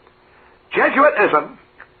 Jesuitism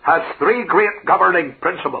has 3 great governing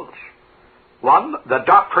principles. 1, the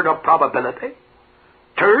doctrine of probability.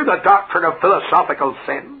 2, the doctrine of philosophical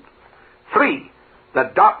sin. 3,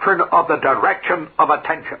 the doctrine of the direction of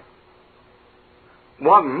attention.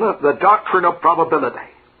 1, the doctrine of probability.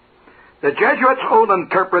 The Jesuits' own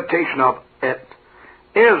interpretation of it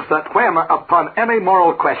is that when, upon any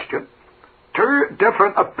moral question, 2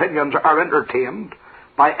 different opinions are entertained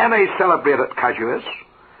by any celebrated casuist,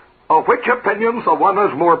 of which opinions the one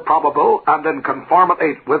is more probable and in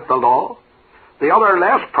conformity with the law, the other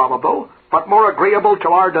less probable but more agreeable to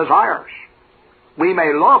our desires, we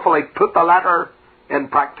may lawfully put the latter in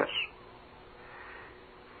practice.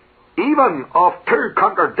 even of two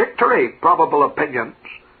contradictory probable opinions,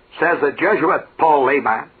 says the Jesuit Paul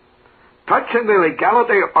Lehman, touching the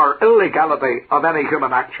legality or illegality of any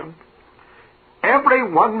human action,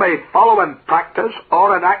 every one may follow in practice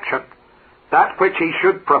or in action that which he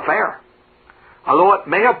should prefer, although it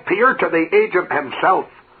may appear to the agent himself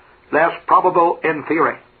less probable in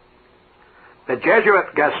theory. The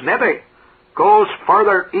Jesuit Gasnetti goes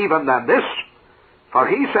further even than this, for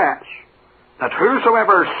he says that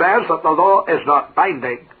whosoever says that the law is not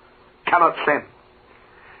binding cannot sin.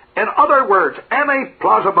 In other words, any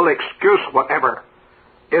plausible excuse whatever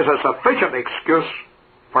is a sufficient excuse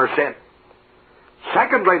for sin.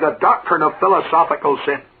 Secondly, the doctrine of philosophical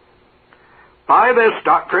sin. By this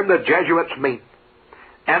doctrine, the Jesuits mean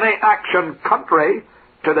any action contrary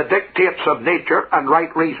to the dictates of nature and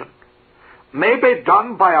right reason may be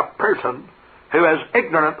done by a person who is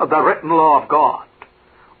ignorant of the written law of God,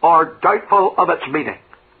 or doubtful of its meaning.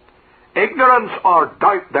 Ignorance or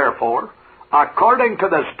doubt, therefore, according to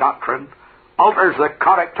this doctrine, alters the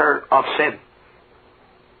character of sin.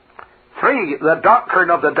 3. The doctrine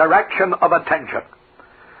of the direction of attention.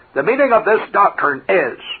 The meaning of this doctrine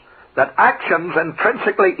is that actions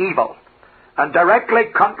intrinsically evil and directly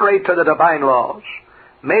contrary to the divine laws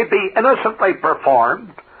may be innocently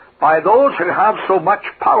performed by those who have so much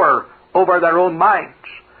power over their own minds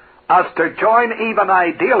as to join even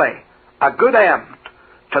ideally a good end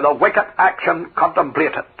to the wicked action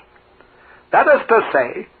contemplated. That is to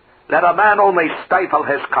say, let a man only stifle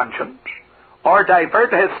his conscience, or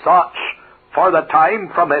divert his thoughts for the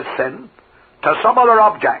time from his sin to some other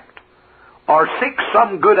object, or seek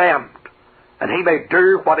some good end, and he may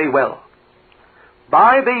do what he will.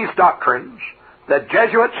 By these doctrines, the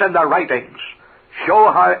Jesuits in their writings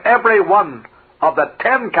show how every one of the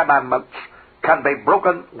 10 Commandments can be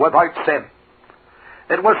broken without sin.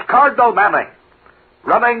 It was Cardinal Manning,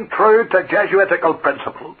 running true to Jesuitical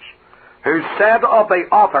principles, who said of the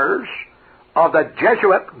authors of the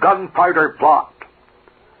Jesuit gunpowder plot,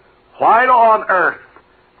 while on earth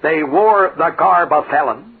they wore the garb of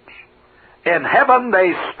felons, in heaven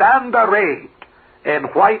they stand arrayed in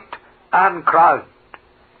white and crowned.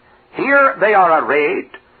 Here they are arrayed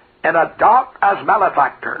in a dock as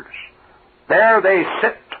malefactors. There they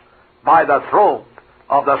sit by the throne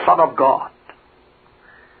of the Son of God.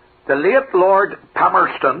 The late Lord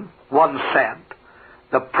Palmerston once said,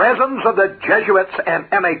 the presence of the Jesuits in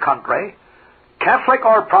any country, Catholic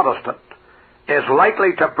or Protestant, is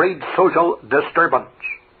likely to breed social disturbance.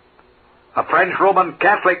 A French Roman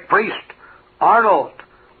Catholic priest, Arnold,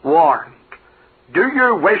 warned, do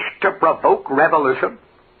you wish to provoke revolution?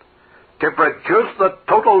 To produce the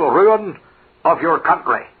total ruin of your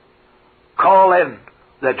country? Call in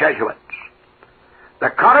the Jesuits.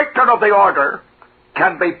 The character of the order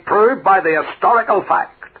can be proved by the historical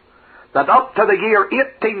fact that up to the year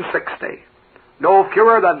 1860, no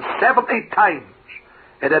fewer than 70 times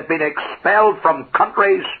it had been expelled from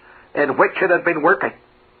countries in which it had been working.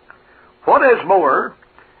 What is more,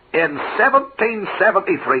 in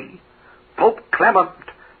 1773, Pope Clement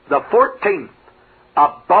XIV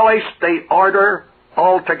abolished the order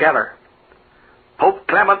altogether. Pope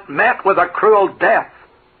Clement met with a cruel death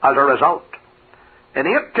as a result. In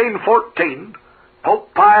 1814,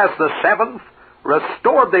 Pope Pius VII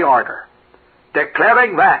restored the order,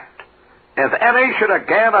 declaring that if any should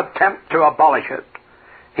again attempt to abolish it,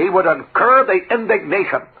 he would incur the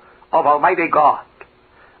indignation of Almighty God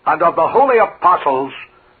and of the holy apostles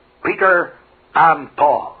Peter and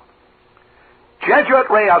Paul.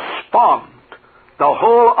 Jesuitry has spawned the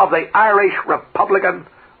whole of the Irish Republican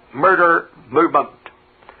murder movement.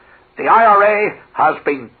 The IRA has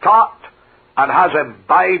been taught and has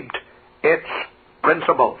imbibed its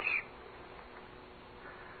principles.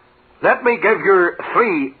 Let me give you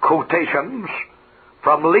 3 quotations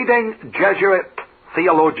from leading Jesuit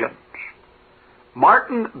theologians.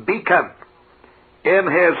 Martin Beacon, in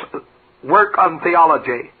his work on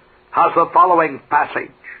theology, has the following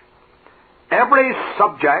passage. Every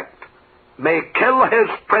subject may kill his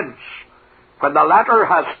prince when the latter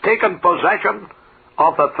has taken possession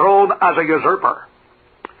of the throne as a usurper.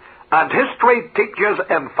 And history teaches,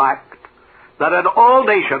 in fact, that in all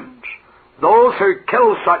nations, those who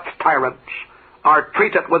kill such tyrants are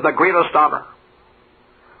treated with the greatest honor.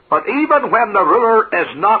 But even when the ruler is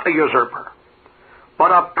not a usurper,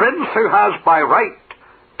 but a prince who has by right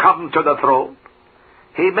come to the throne,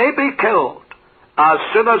 he may be killed as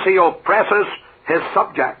soon as he oppresses his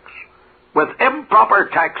subjects with improper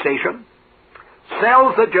taxation,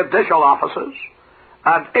 sells the judicial offices,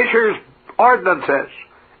 and issues ordinances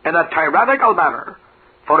in a tyrannical manner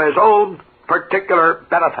for his own particular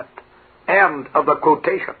benefit. End of the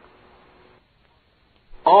quotation.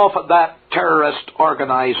 of that terrorist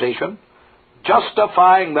organization,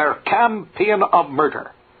 justifying their campaign of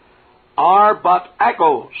murder, are but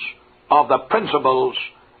echoes of the principles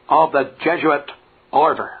of the Jesuit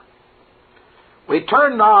order. We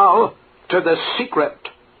turn now to the secret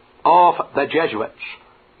of the Jesuits,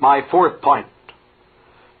 my fourth point.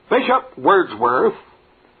 Bishop Wordsworth,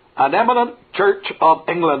 an eminent Church of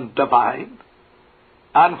England divine,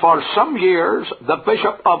 and for some years the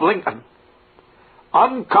Bishop of Lincoln,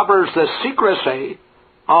 uncovers the secrecy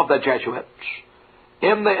of the Jesuits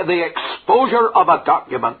in the exposure of a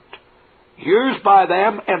document used by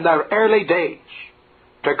them in their early days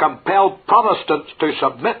to compel Protestants to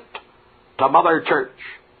submit to Mother Church.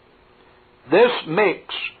 This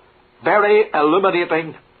makes very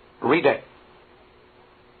illuminating reading.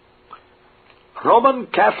 Roman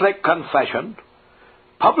Catholic confession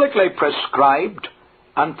publicly prescribed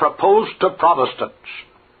and proposed to Protestants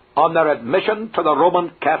on their admission to the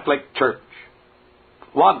Roman Catholic Church.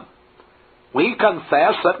 1. We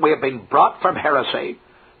confess that we have been brought from heresy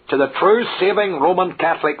to the true saving Roman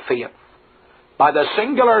Catholic faith by the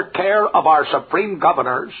singular care of our supreme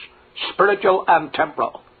governors, spiritual and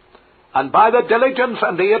temporal, and by the diligence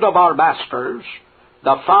and aid of our masters,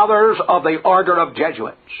 the fathers of the order of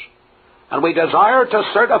Jesuits. And we desire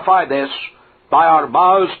to certify this by our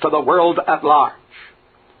vows to the world at large.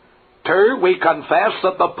 2. We confess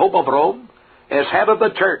that the Pope of Rome is head of the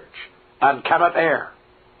Church and cannot err.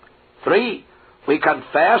 3. We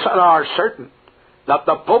confess and are certain that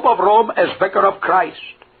the Pope of Rome is Vicar of Christ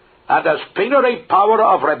and has plenary power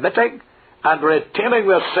of remitting and retaining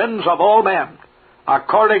the sins of all men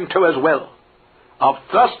according to his will, of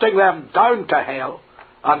thrusting them down to hell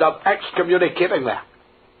and of excommunicating them.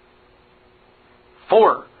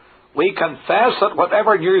 4. We confess that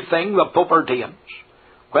whatever new thing the Pope ordains,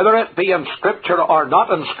 whether it be in Scripture or not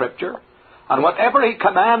in Scripture, and whatever he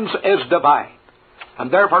commands is divine, and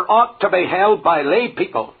therefore ought to be held by lay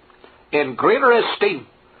people in greater esteem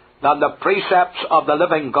than the precepts of the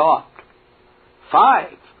living God. 5.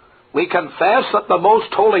 We confess that the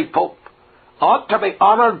most holy Pope ought to be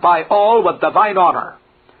honoured by all with divine honour,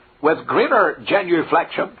 with greater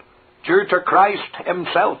genuflection due to Christ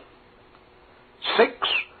himself. 6.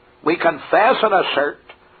 We confess and assert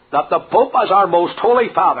that the Pope as our most holy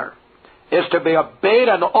Father is to be obeyed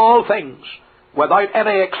in all things without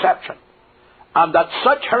any exception, and that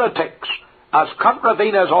such heretics as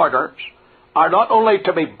contravene his orders are not only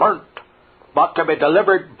to be burnt, but to be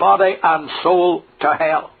delivered body and soul to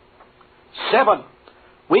hell. 7.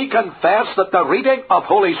 We confess that the reading of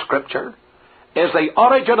Holy Scripture is the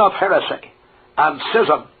origin of heresy and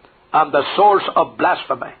schism and the source of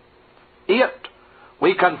blasphemy. 8.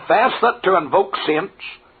 We confess that to invoke saints,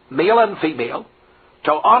 male and female,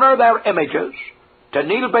 to honour their images, to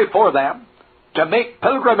kneel before them, to make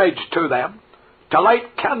pilgrimage to them, to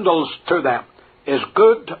light candles to them, is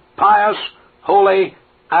good, pious, holy,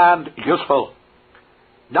 and useful.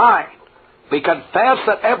 9. We confess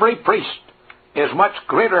that every priest is much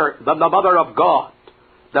greater than the Mother of God,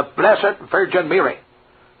 the Blessed Virgin Mary,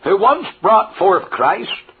 who once brought forth Christ,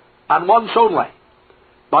 and once only,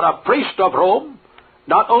 but a priest of Rome,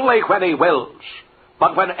 not only when he wills,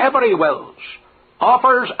 but whenever he wills,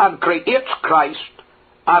 offers and creates Christ,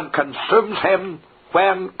 and consumes him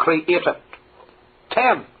when created.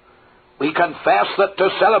 10. We confess that to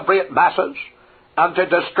celebrate masses, and to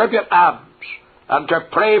distribute alms, and to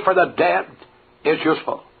pray for the dead is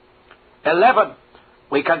useful. 11.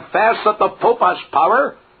 We confess that the Pope has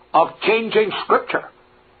power of changing Scripture,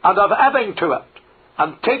 and of adding to it,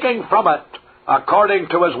 and taking from it according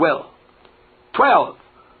to his will. 12.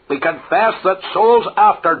 We confess that souls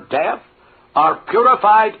after death are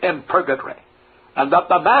purified in purgatory, and that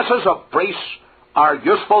the masses of priests are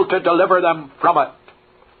useful to deliver them from it.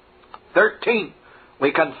 13.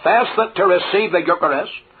 We confess that to receive the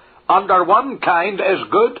Eucharist under one kind is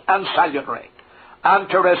good and salutary, and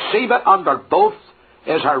to receive it under both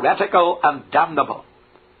is heretical and damnable.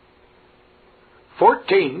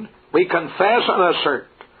 14. We confess and assert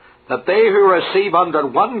that they who receive under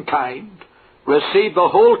one kind receive the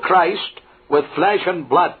whole Christ with flesh and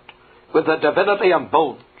blood, with the divinity and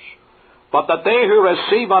bones, but that they who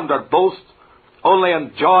receive under both only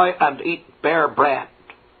enjoy and eat bare bread.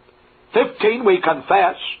 15. We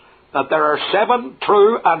confess that there are 7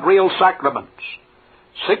 true and real sacraments.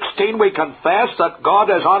 16. We confess that God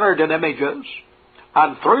is honoured in images,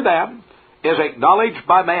 and through them is acknowledged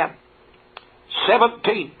by men.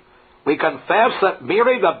 17. We confess that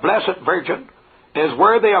Mary, the Blessed Virgin, is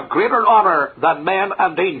worthy of greater honour than men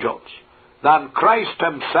and angels, than Christ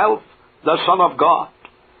himself, the Son of God.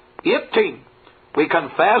 18. We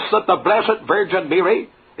confess that the Blessed Virgin Mary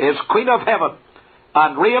is Queen of Heaven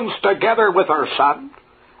and reigns together with her Son,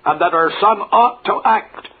 and that her Son ought to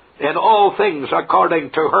act in all things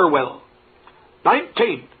according to her will.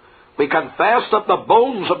 19. We confess that the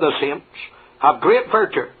bones of the saints have great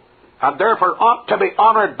virtue, and therefore ought to be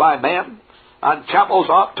honoured by men, and chapels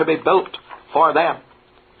ought to be built for them.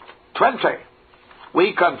 20.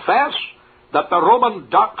 We confess that the Roman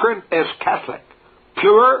doctrine is Catholic,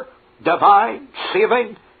 pure, divine,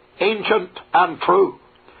 saving, ancient, and true,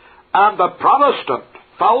 and the Protestant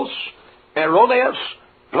false, erroneous,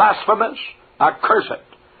 blasphemous, accursed,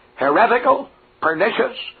 heretical,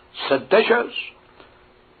 pernicious, seditious,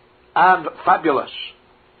 and fabulous.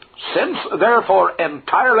 Since, therefore,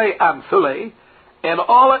 entirely and fully, in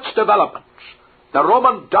all its developments, the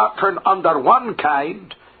Roman doctrine under one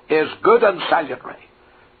kind is good and salutary,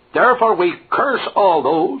 therefore we curse all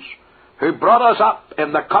those who brought us up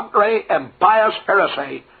in the contrary impious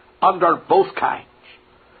heresy under both kinds.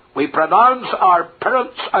 We pronounce our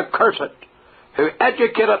parents accursed, who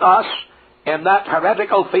educated us in that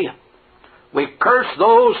heretical faith. We curse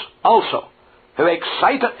those also who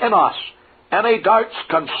excited in us any doubts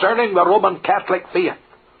concerning the Roman Catholic faith,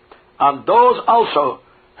 and those also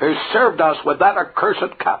who served us with that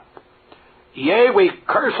accursed cup. Yea, we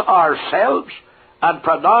curse ourselves and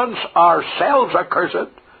pronounce ourselves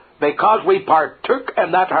accursed, because we partook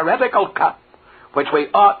in that heretical cup, which we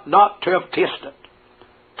ought not to have tasted.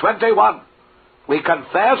 21. We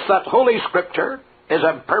confess that Holy Scripture is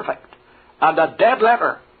imperfect, and a dead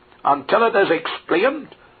letter, until it is explained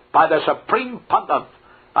by the Supreme Pontiff,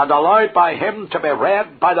 and allowed by him to be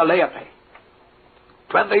read by the laity.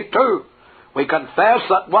 22. We confess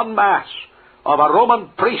that one Mass of a Roman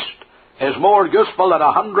priest is more useful than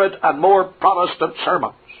 100 and more Protestant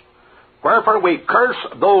sermons. Wherefore we curse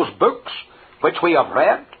those books which we have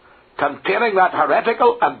read, containing that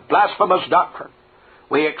heretical and blasphemous doctrine.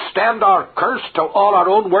 We extend our curse to all our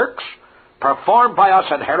own works, performed by us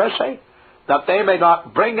in heresy, that they may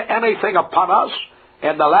not bring anything upon us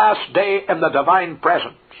in the last day in the divine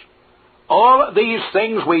presence. All these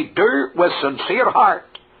things we do with sincere heart,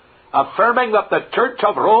 affirming that the Church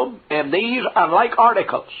of Rome in these and like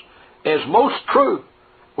articles is most true,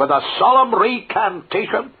 with a solemn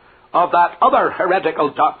recantation of that other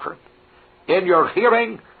heretical doctrine. In your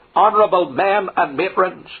hearing, honourable men and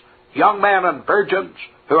matrons, young men and virgins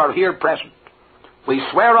who are here present, we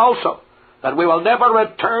swear also that we will never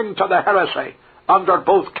return to the heresy under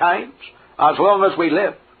both kinds as long as we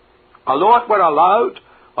live, although it were allowed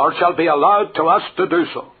or shall be allowed to us to do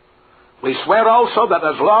so. We swear also that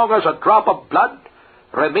as long as a drop of blood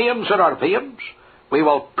remains in our veins, we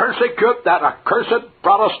will persecute that accursed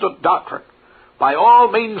Protestant doctrine by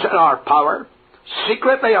all means in our power,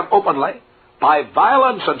 secretly and openly, by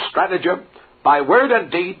violence and stratagem, by word and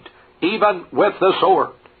deed, even with the sword.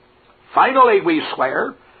 Finally, we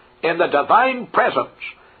swear, in the divine presence,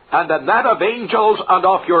 and in that of angels and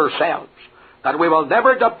of yourselves, that we will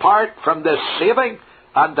never depart from this saving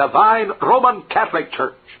and divine Roman Catholic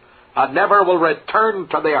Church, and never will return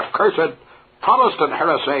to the accursed Protestant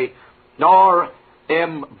heresy, nor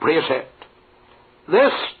embrace it.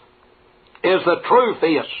 This is the true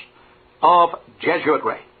face of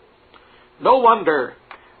Jesuitry. No wonder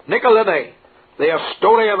Nicolini, the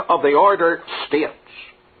historian of the order, states,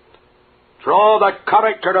 "Draw the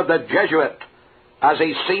character of the Jesuit as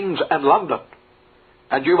he seems in London,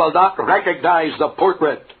 and you will not recognize the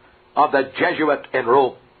portrait of the Jesuit in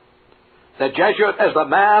Rome. The Jesuit is the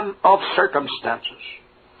man of circumstances,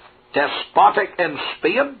 despotic in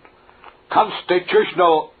Spain,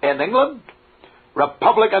 constitutional in England,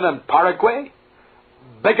 republican in Paraguay,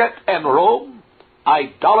 bigot in Rome,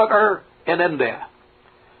 idolater in India.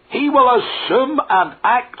 He will assume and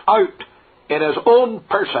act out in his own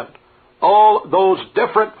person all those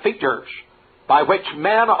different features by which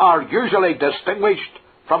men are usually distinguished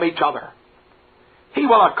from each other. He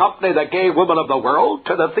will accompany the gay women of the world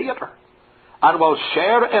to the theatre, and will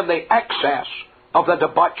share in the excess of the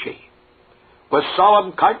debauchee. With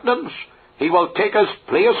solemn countenance, he will take his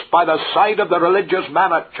place by the side of the religious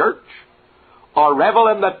man at church, or revel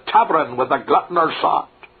in the tavern with the glutton or sot.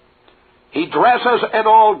 He dresses in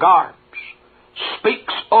all garbs,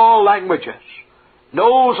 speaks all languages,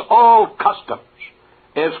 knows all customs,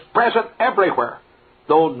 is present everywhere,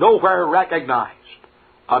 though nowhere recognized.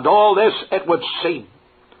 And all this, it would seem,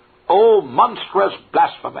 O monstrous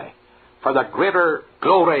blasphemy, for the greater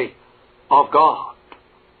glory of God."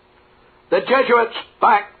 The Jesuits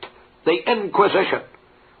backed the Inquisition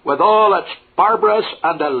with all its barbarous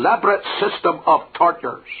and elaborate system of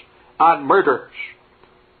tortures and murders,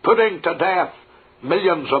 putting to death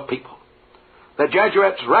millions of people. The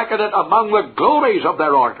Jesuits reckon it among the glories of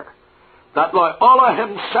their order that Loyola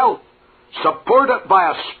himself supported by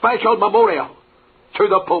a special memorial to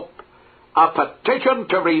the Pope a petition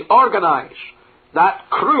to reorganize that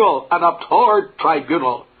cruel and abhorred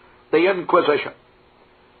tribunal, the Inquisition.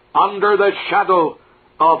 Under the shadow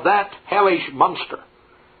of that hellish monster,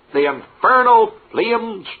 the infernal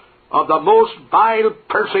flames of the most vile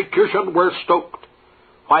persecution were stoked,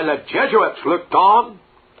 while the Jesuits looked on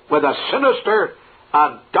with a sinister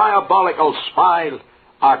and diabolical smile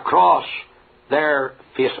across their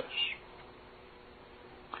faces.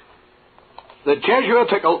 The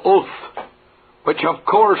Jesuitical oath, which of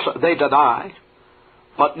course they deny,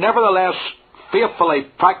 but nevertheless faithfully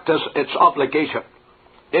practice its obligation,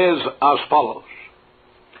 is as follows.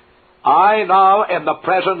 I now, in the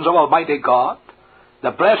presence of Almighty God,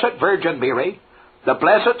 the Blessed Virgin Mary, the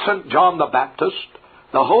Blessed St. John the Baptist,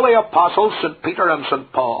 the Holy Apostles St. Peter and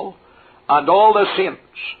St. Paul, and all the saints,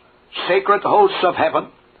 sacred hosts of heaven,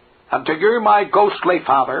 and to you, my ghostly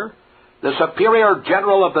Father, the Superior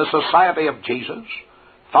General of the Society of Jesus,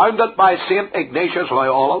 founded by St. Ignatius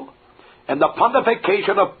Loyola, in the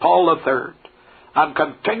pontification of Paul III, and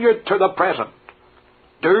continued to the present,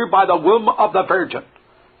 do by the womb of the Virgin,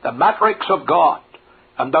 the matrix of God,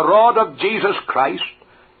 and the rod of Jesus Christ,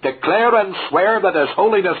 declare and swear that His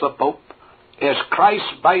Holiness the Pope is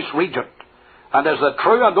Christ's Vice-Regent, and is the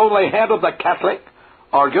true and only head of the Catholic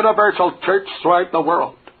or Universal Church throughout the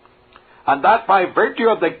world, and that by virtue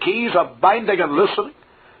of the keys of binding and loosening,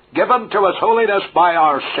 given to His Holiness by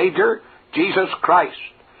our Saviour, Jesus Christ,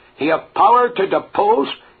 He hath power to depose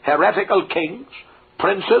heretical kings,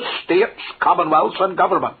 princes, states, commonwealths, and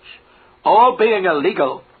governments, all being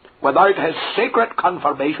illegal without His sacred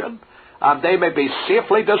confirmation, and they may be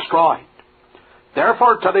safely destroyed.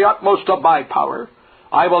 Therefore, to the utmost of my power,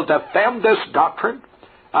 I will defend this doctrine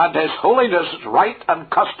and His Holiness' right and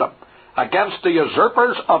custom against the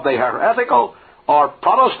usurpers of the heretical or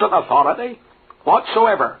Protestant authority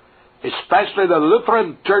whatsoever, especially the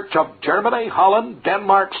Lutheran Church of Germany, Holland,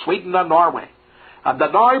 Denmark, Sweden, and Norway, and the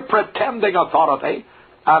now pretending authority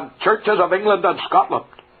and churches of England and Scotland,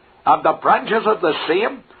 and the branches of the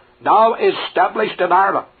same now established in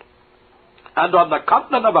Ireland, and on the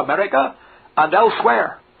continent of America and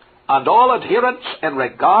elsewhere, and all adherents in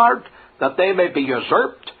regard that they may be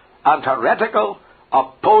usurped and heretical,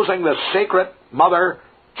 opposing the sacred Mother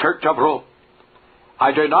Church of Rome.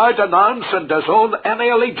 I do now denounce and disown any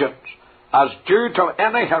allegiance as due to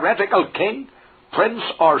any heretical king, prince,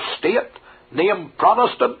 or state, named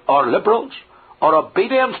Protestant or Liberals, or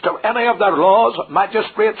obedience to any of their laws,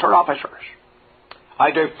 magistrates, or officers.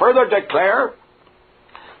 I do further declare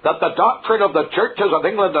that the doctrine of the churches of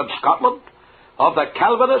England and Scotland, of the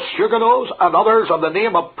Calvinists, Huguenots, and others of the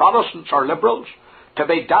name of Protestants or Liberals, to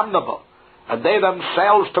be damnable, and they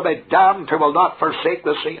themselves to be damned who will not forsake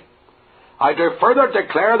the same. I do further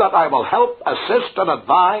declare that I will help, assist, and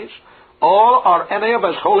advise all or any of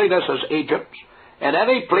His Holiness's agents in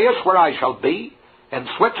any place where I shall be, in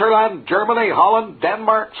Switzerland, Germany, Holland,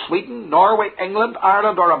 Denmark, Sweden, Norway, England,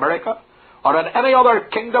 Ireland, or America, or in any other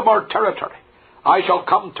kingdom or territory I shall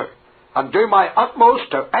come to, and do my utmost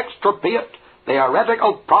to extirpate the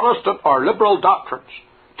heretical Protestant or liberal doctrines,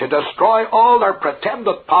 to destroy all their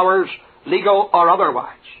pretended powers, legal or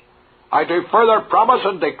otherwise. I do further promise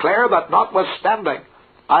and declare that notwithstanding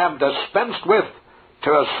I am dispensed with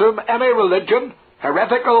to assume any religion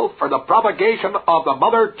heretical for the propagation of the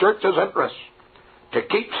Mother Church's interests, to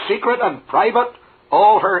keep secret and private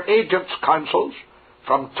all her agents' counsels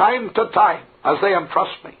from time to time as they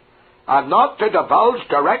entrust me, and not to divulge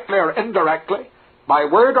directly or indirectly by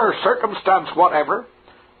word or circumstance whatever,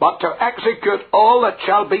 but to execute all that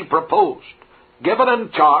shall be proposed, given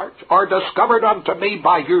in charge, or discovered unto me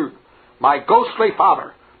by you, my ghostly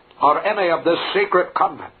Father, or any of this sacred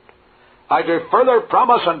convent. I do further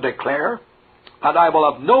promise and declare that I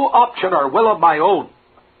will have no option or will of my own,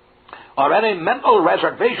 or any mental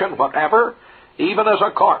reservation whatever, even as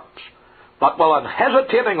a corpse, but will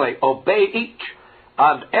unhesitatingly obey each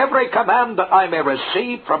and every command that I may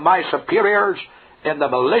receive from my superiors in the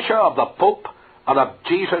militia of the Pope and of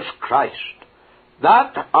Jesus Christ,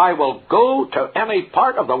 that I will go to any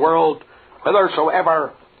part of the world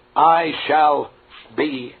whithersoever I shall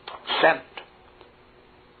be sent.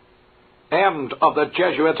 End of the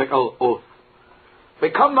Jesuitical oath. We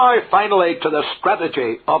come now finally to the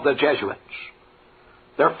strategy of the Jesuits.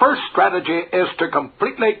 Their first strategy is to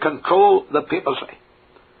completely control the papacy.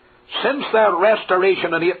 Since their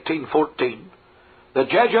restoration in 1814, the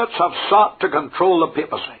Jesuits have sought to control the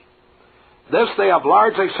papacy. This they have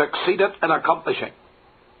largely succeeded in accomplishing.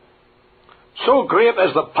 So great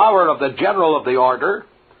is the power of the general of the order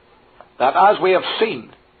that, as we have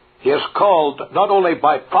seen, he is called not only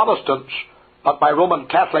by Protestants but by Roman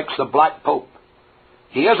Catholics the Black Pope.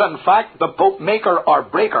 He is in fact the Pope maker or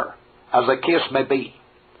breaker, as the case may be.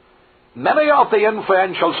 Many of the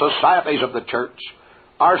influential societies of the Church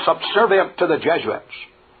are subservient to the Jesuits.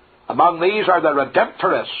 Among these are the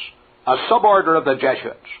Redemptorists, a suborder of the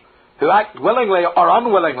Jesuits, who act willingly or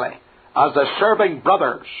unwillingly as the serving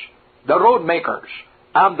brothers, the road makers,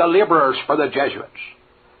 and the labourers for the Jesuits.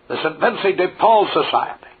 The St. Vincent de Paul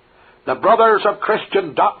Society, the Brothers of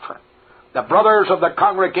Christian Doctrine, the Brothers of the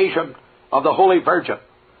Congregation of the Holy Virgin,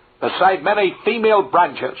 beside many female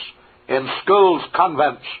branches in schools,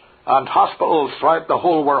 convents, and hospitals throughout the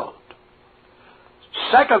whole world.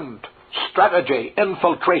 Second strategy,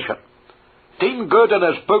 infiltration. Dean Good, in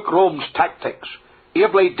his book Rome's Tactics,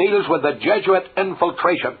 ably deals with the Jesuit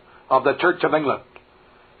infiltration of the Church of England.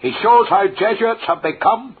 He shows how Jesuits have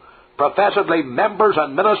become professedly members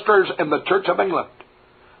and ministers in the Church of England,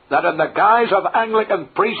 that in the guise of Anglican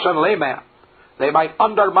priests and laymen, they might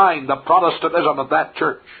undermine the Protestantism of that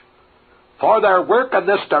church. For their work in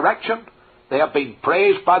this direction, they have been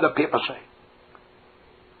praised by the papacy.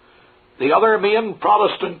 The other main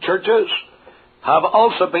Protestant churches have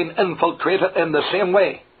also been infiltrated in the same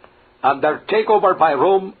way, and their takeover by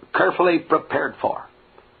Rome carefully prepared for.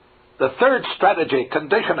 The third strategy,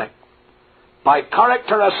 conditioning. By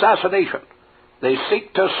character assassination, they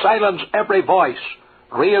seek to silence every voice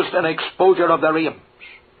raised in exposure of their aims.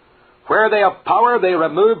 Where they have power, they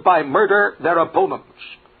remove by murder their opponents.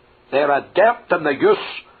 They are adept in the use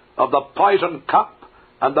of the poison cup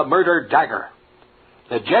and the murder dagger.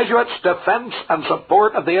 The Jesuits' defense and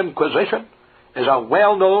support of the Inquisition is a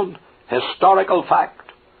well-known historical fact.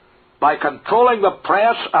 By controlling the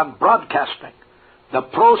press and broadcasting, the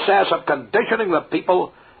process of conditioning the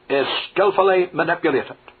people is skillfully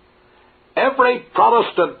manipulated. Every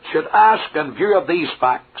Protestant should ask, in view of these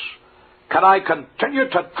facts, can I continue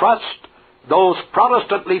to trust those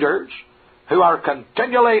Protestant leaders who are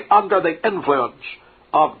continually under the influence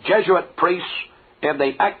of Jesuit priests in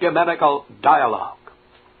the ecumenical dialogue?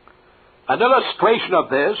 An illustration of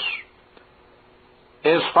this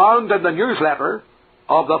is found in the newsletter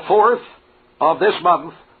of the 4th of this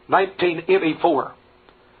month, 1984,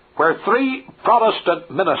 where 3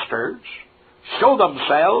 Protestant ministers show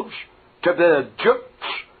themselves to the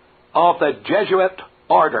dupes of the Jesuit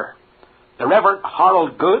order: the Reverend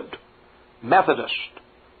Harold Good, Methodist;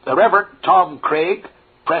 the Reverend Tom Craig,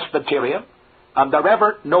 Presbyterian; and the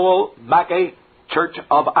Reverend Noel Mackey, Church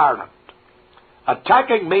of Ireland,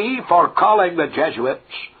 attacking me for calling the Jesuits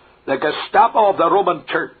the Gestapo of the Roman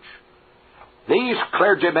Church. These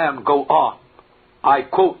clergymen go on, I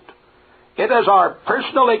quote, "It is our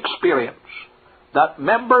personal experience that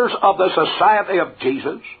members of the Society of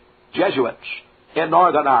Jesus, Jesuits, in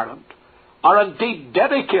Northern Ireland, are indeed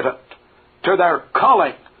dedicated to their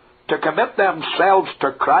calling to commit themselves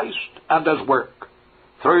to Christ and His work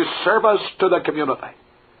through service to the community.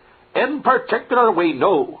 In particular, we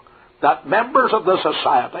know that members of the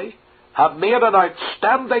Society have made an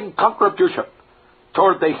outstanding contribution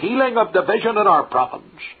toward the healing of division in our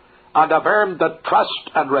province and have earned the trust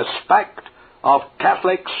and respect of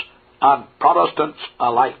Catholics and Protestants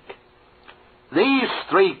alike." These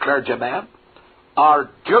 3 clergymen are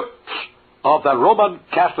dupes of the Roman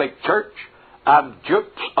Catholic Church and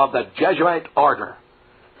dupes of the Jesuit order.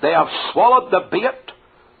 They have swallowed the bait,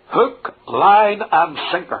 hook, line, and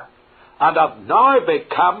sinker, and have now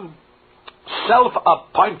become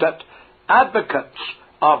self-appointed advocates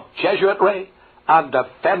of Jesuitry and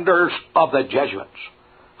defenders of the Jesuits.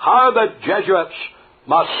 How the Jesuits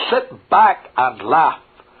must sit back and laugh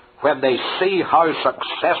when they see how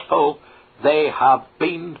successful they have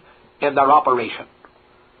been in their operation.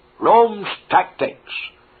 Rome's tactics.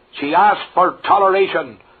 She asked for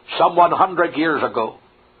toleration some 100 years ago.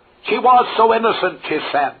 She was so innocent, she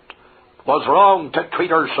said. It was wrong to treat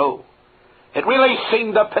her so. It really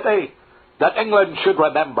seemed a pity that England should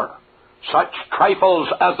remember such trifles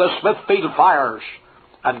as the Smithfield fires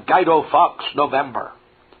and Guido Fawkes' November.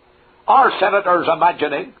 Our senators,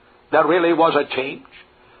 imagining there really was a change,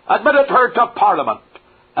 admitted her to Parliament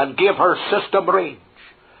and gave her system range.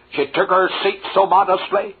 She took her seat so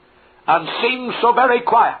modestly and seemed so very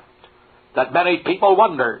quiet that many people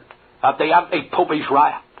wondered at the anti-popish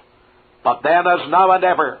riot. But then, as now and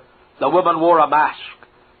ever, the woman wore a mask.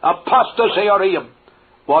 Apostasy or aim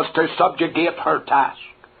was to subjugate her task.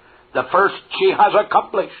 The first she has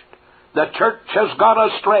accomplished. The Church has gone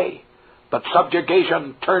astray, but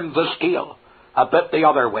subjugation turned the scale a bit the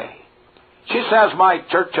other way. She says, my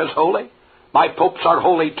Church is holy, my popes are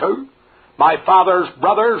holy too, My father's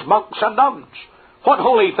brothers, monks and nuns, what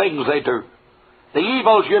holy things they do. The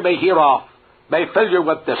evils you may hear of may fill you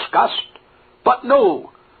with disgust, but no,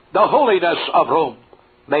 the holiness of Rome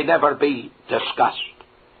may never be discussed.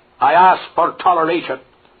 I ask for toleration.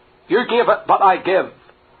 You give it, but I give.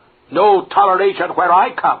 No toleration where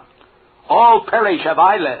I come. All perish if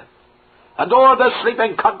I live. And o'er the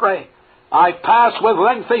sleeping country I pass with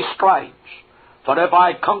lengthy strides. For if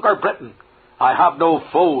I conquer Britain, I have no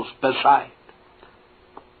foes beside.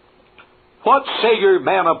 What say you,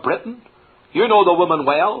 men of Britain? You know the woman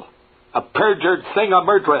well. A perjured thing, a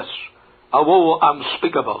murderess, a woe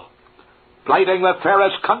unspeakable, blighting the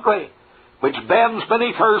fairest country, which bends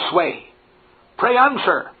beneath her sway. Pray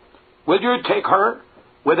answer, will you take her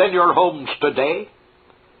within your homes today?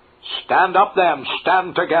 Stand up then,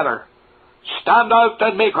 stand together, stand out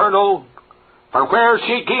and make her known, for where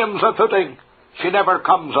she gains a footing, she never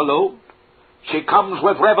comes alone. She comes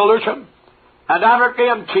with revolution and anarchy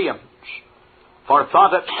and change, for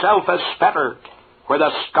thought itself is fettered where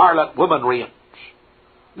the scarlet woman reigns.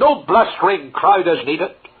 No blustering crowd is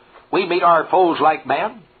needed. We meet our foes like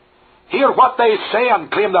men. Hear what they say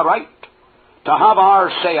and claim the right to have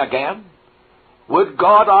our say again. Would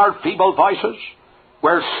God our feeble voices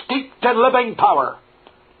were steeped in living power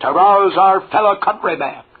to rouse our fellow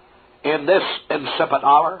countrymen in this insipid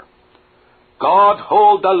hour. God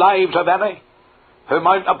hold the lives of any who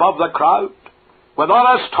mount above the crowd with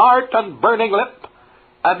honest heart and burning lip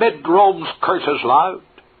amid Rome's curses loud.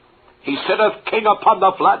 He sitteth king upon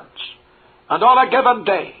the floods, and on a given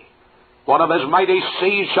day one of his mighty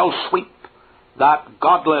seas shall sweep that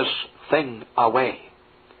godless thing away.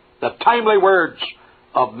 The timely words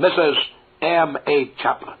of Mrs. M. A.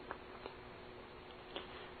 Chaplin.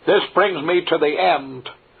 This brings me to the end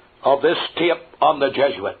of this tape on the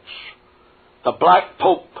Jesuits, the Black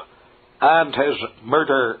Pope and his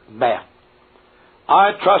murder men.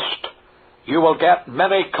 I trust you will get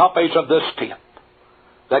many copies of this tape,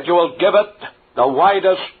 that you will give it the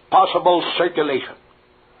widest possible circulation,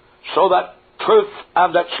 so that truth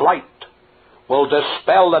and its light will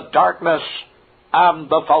dispel the darkness and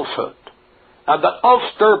the falsehood, and that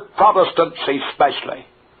Ulster Protestants especially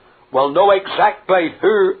will know exactly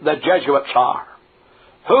who the Jesuits are,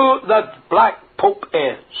 who the Black Pope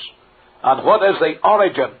is, and what is the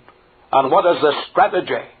origin, and what is the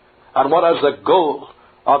strategy, and what is the goal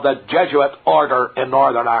of the Jesuit order in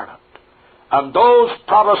Northern Ireland. And those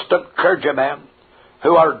Protestant clergymen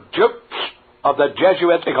who are dupes of the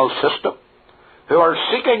Jesuitical system, who are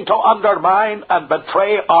seeking to undermine and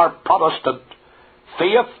betray our Protestant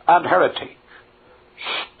faith and heritage,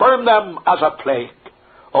 spurn them as a plague,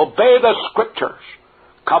 obey the Scriptures,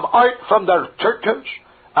 come out from their churches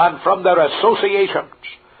and from their associations,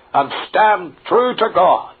 and stand true to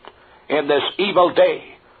God in this evil day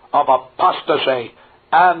of apostasy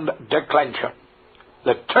and declension.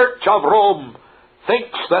 The Church of Rome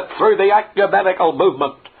thinks that through the ecumenical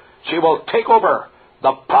movement she will take over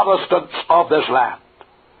the Protestants of this land.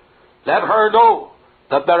 Let her know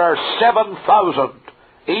that there are 7,000,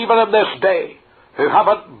 even in this day, who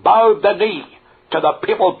haven't bowed the knee to the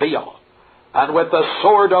papal Baal. And with the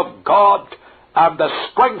sword of God and the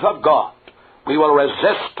strength of God, we will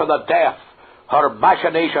resist to the death her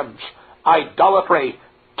machinations, idolatry,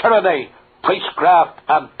 tyranny, priestcraft,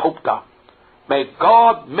 and popedom. May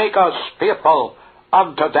God make us faithful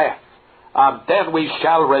unto death, and then we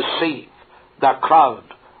shall receive the crown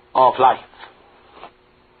of life.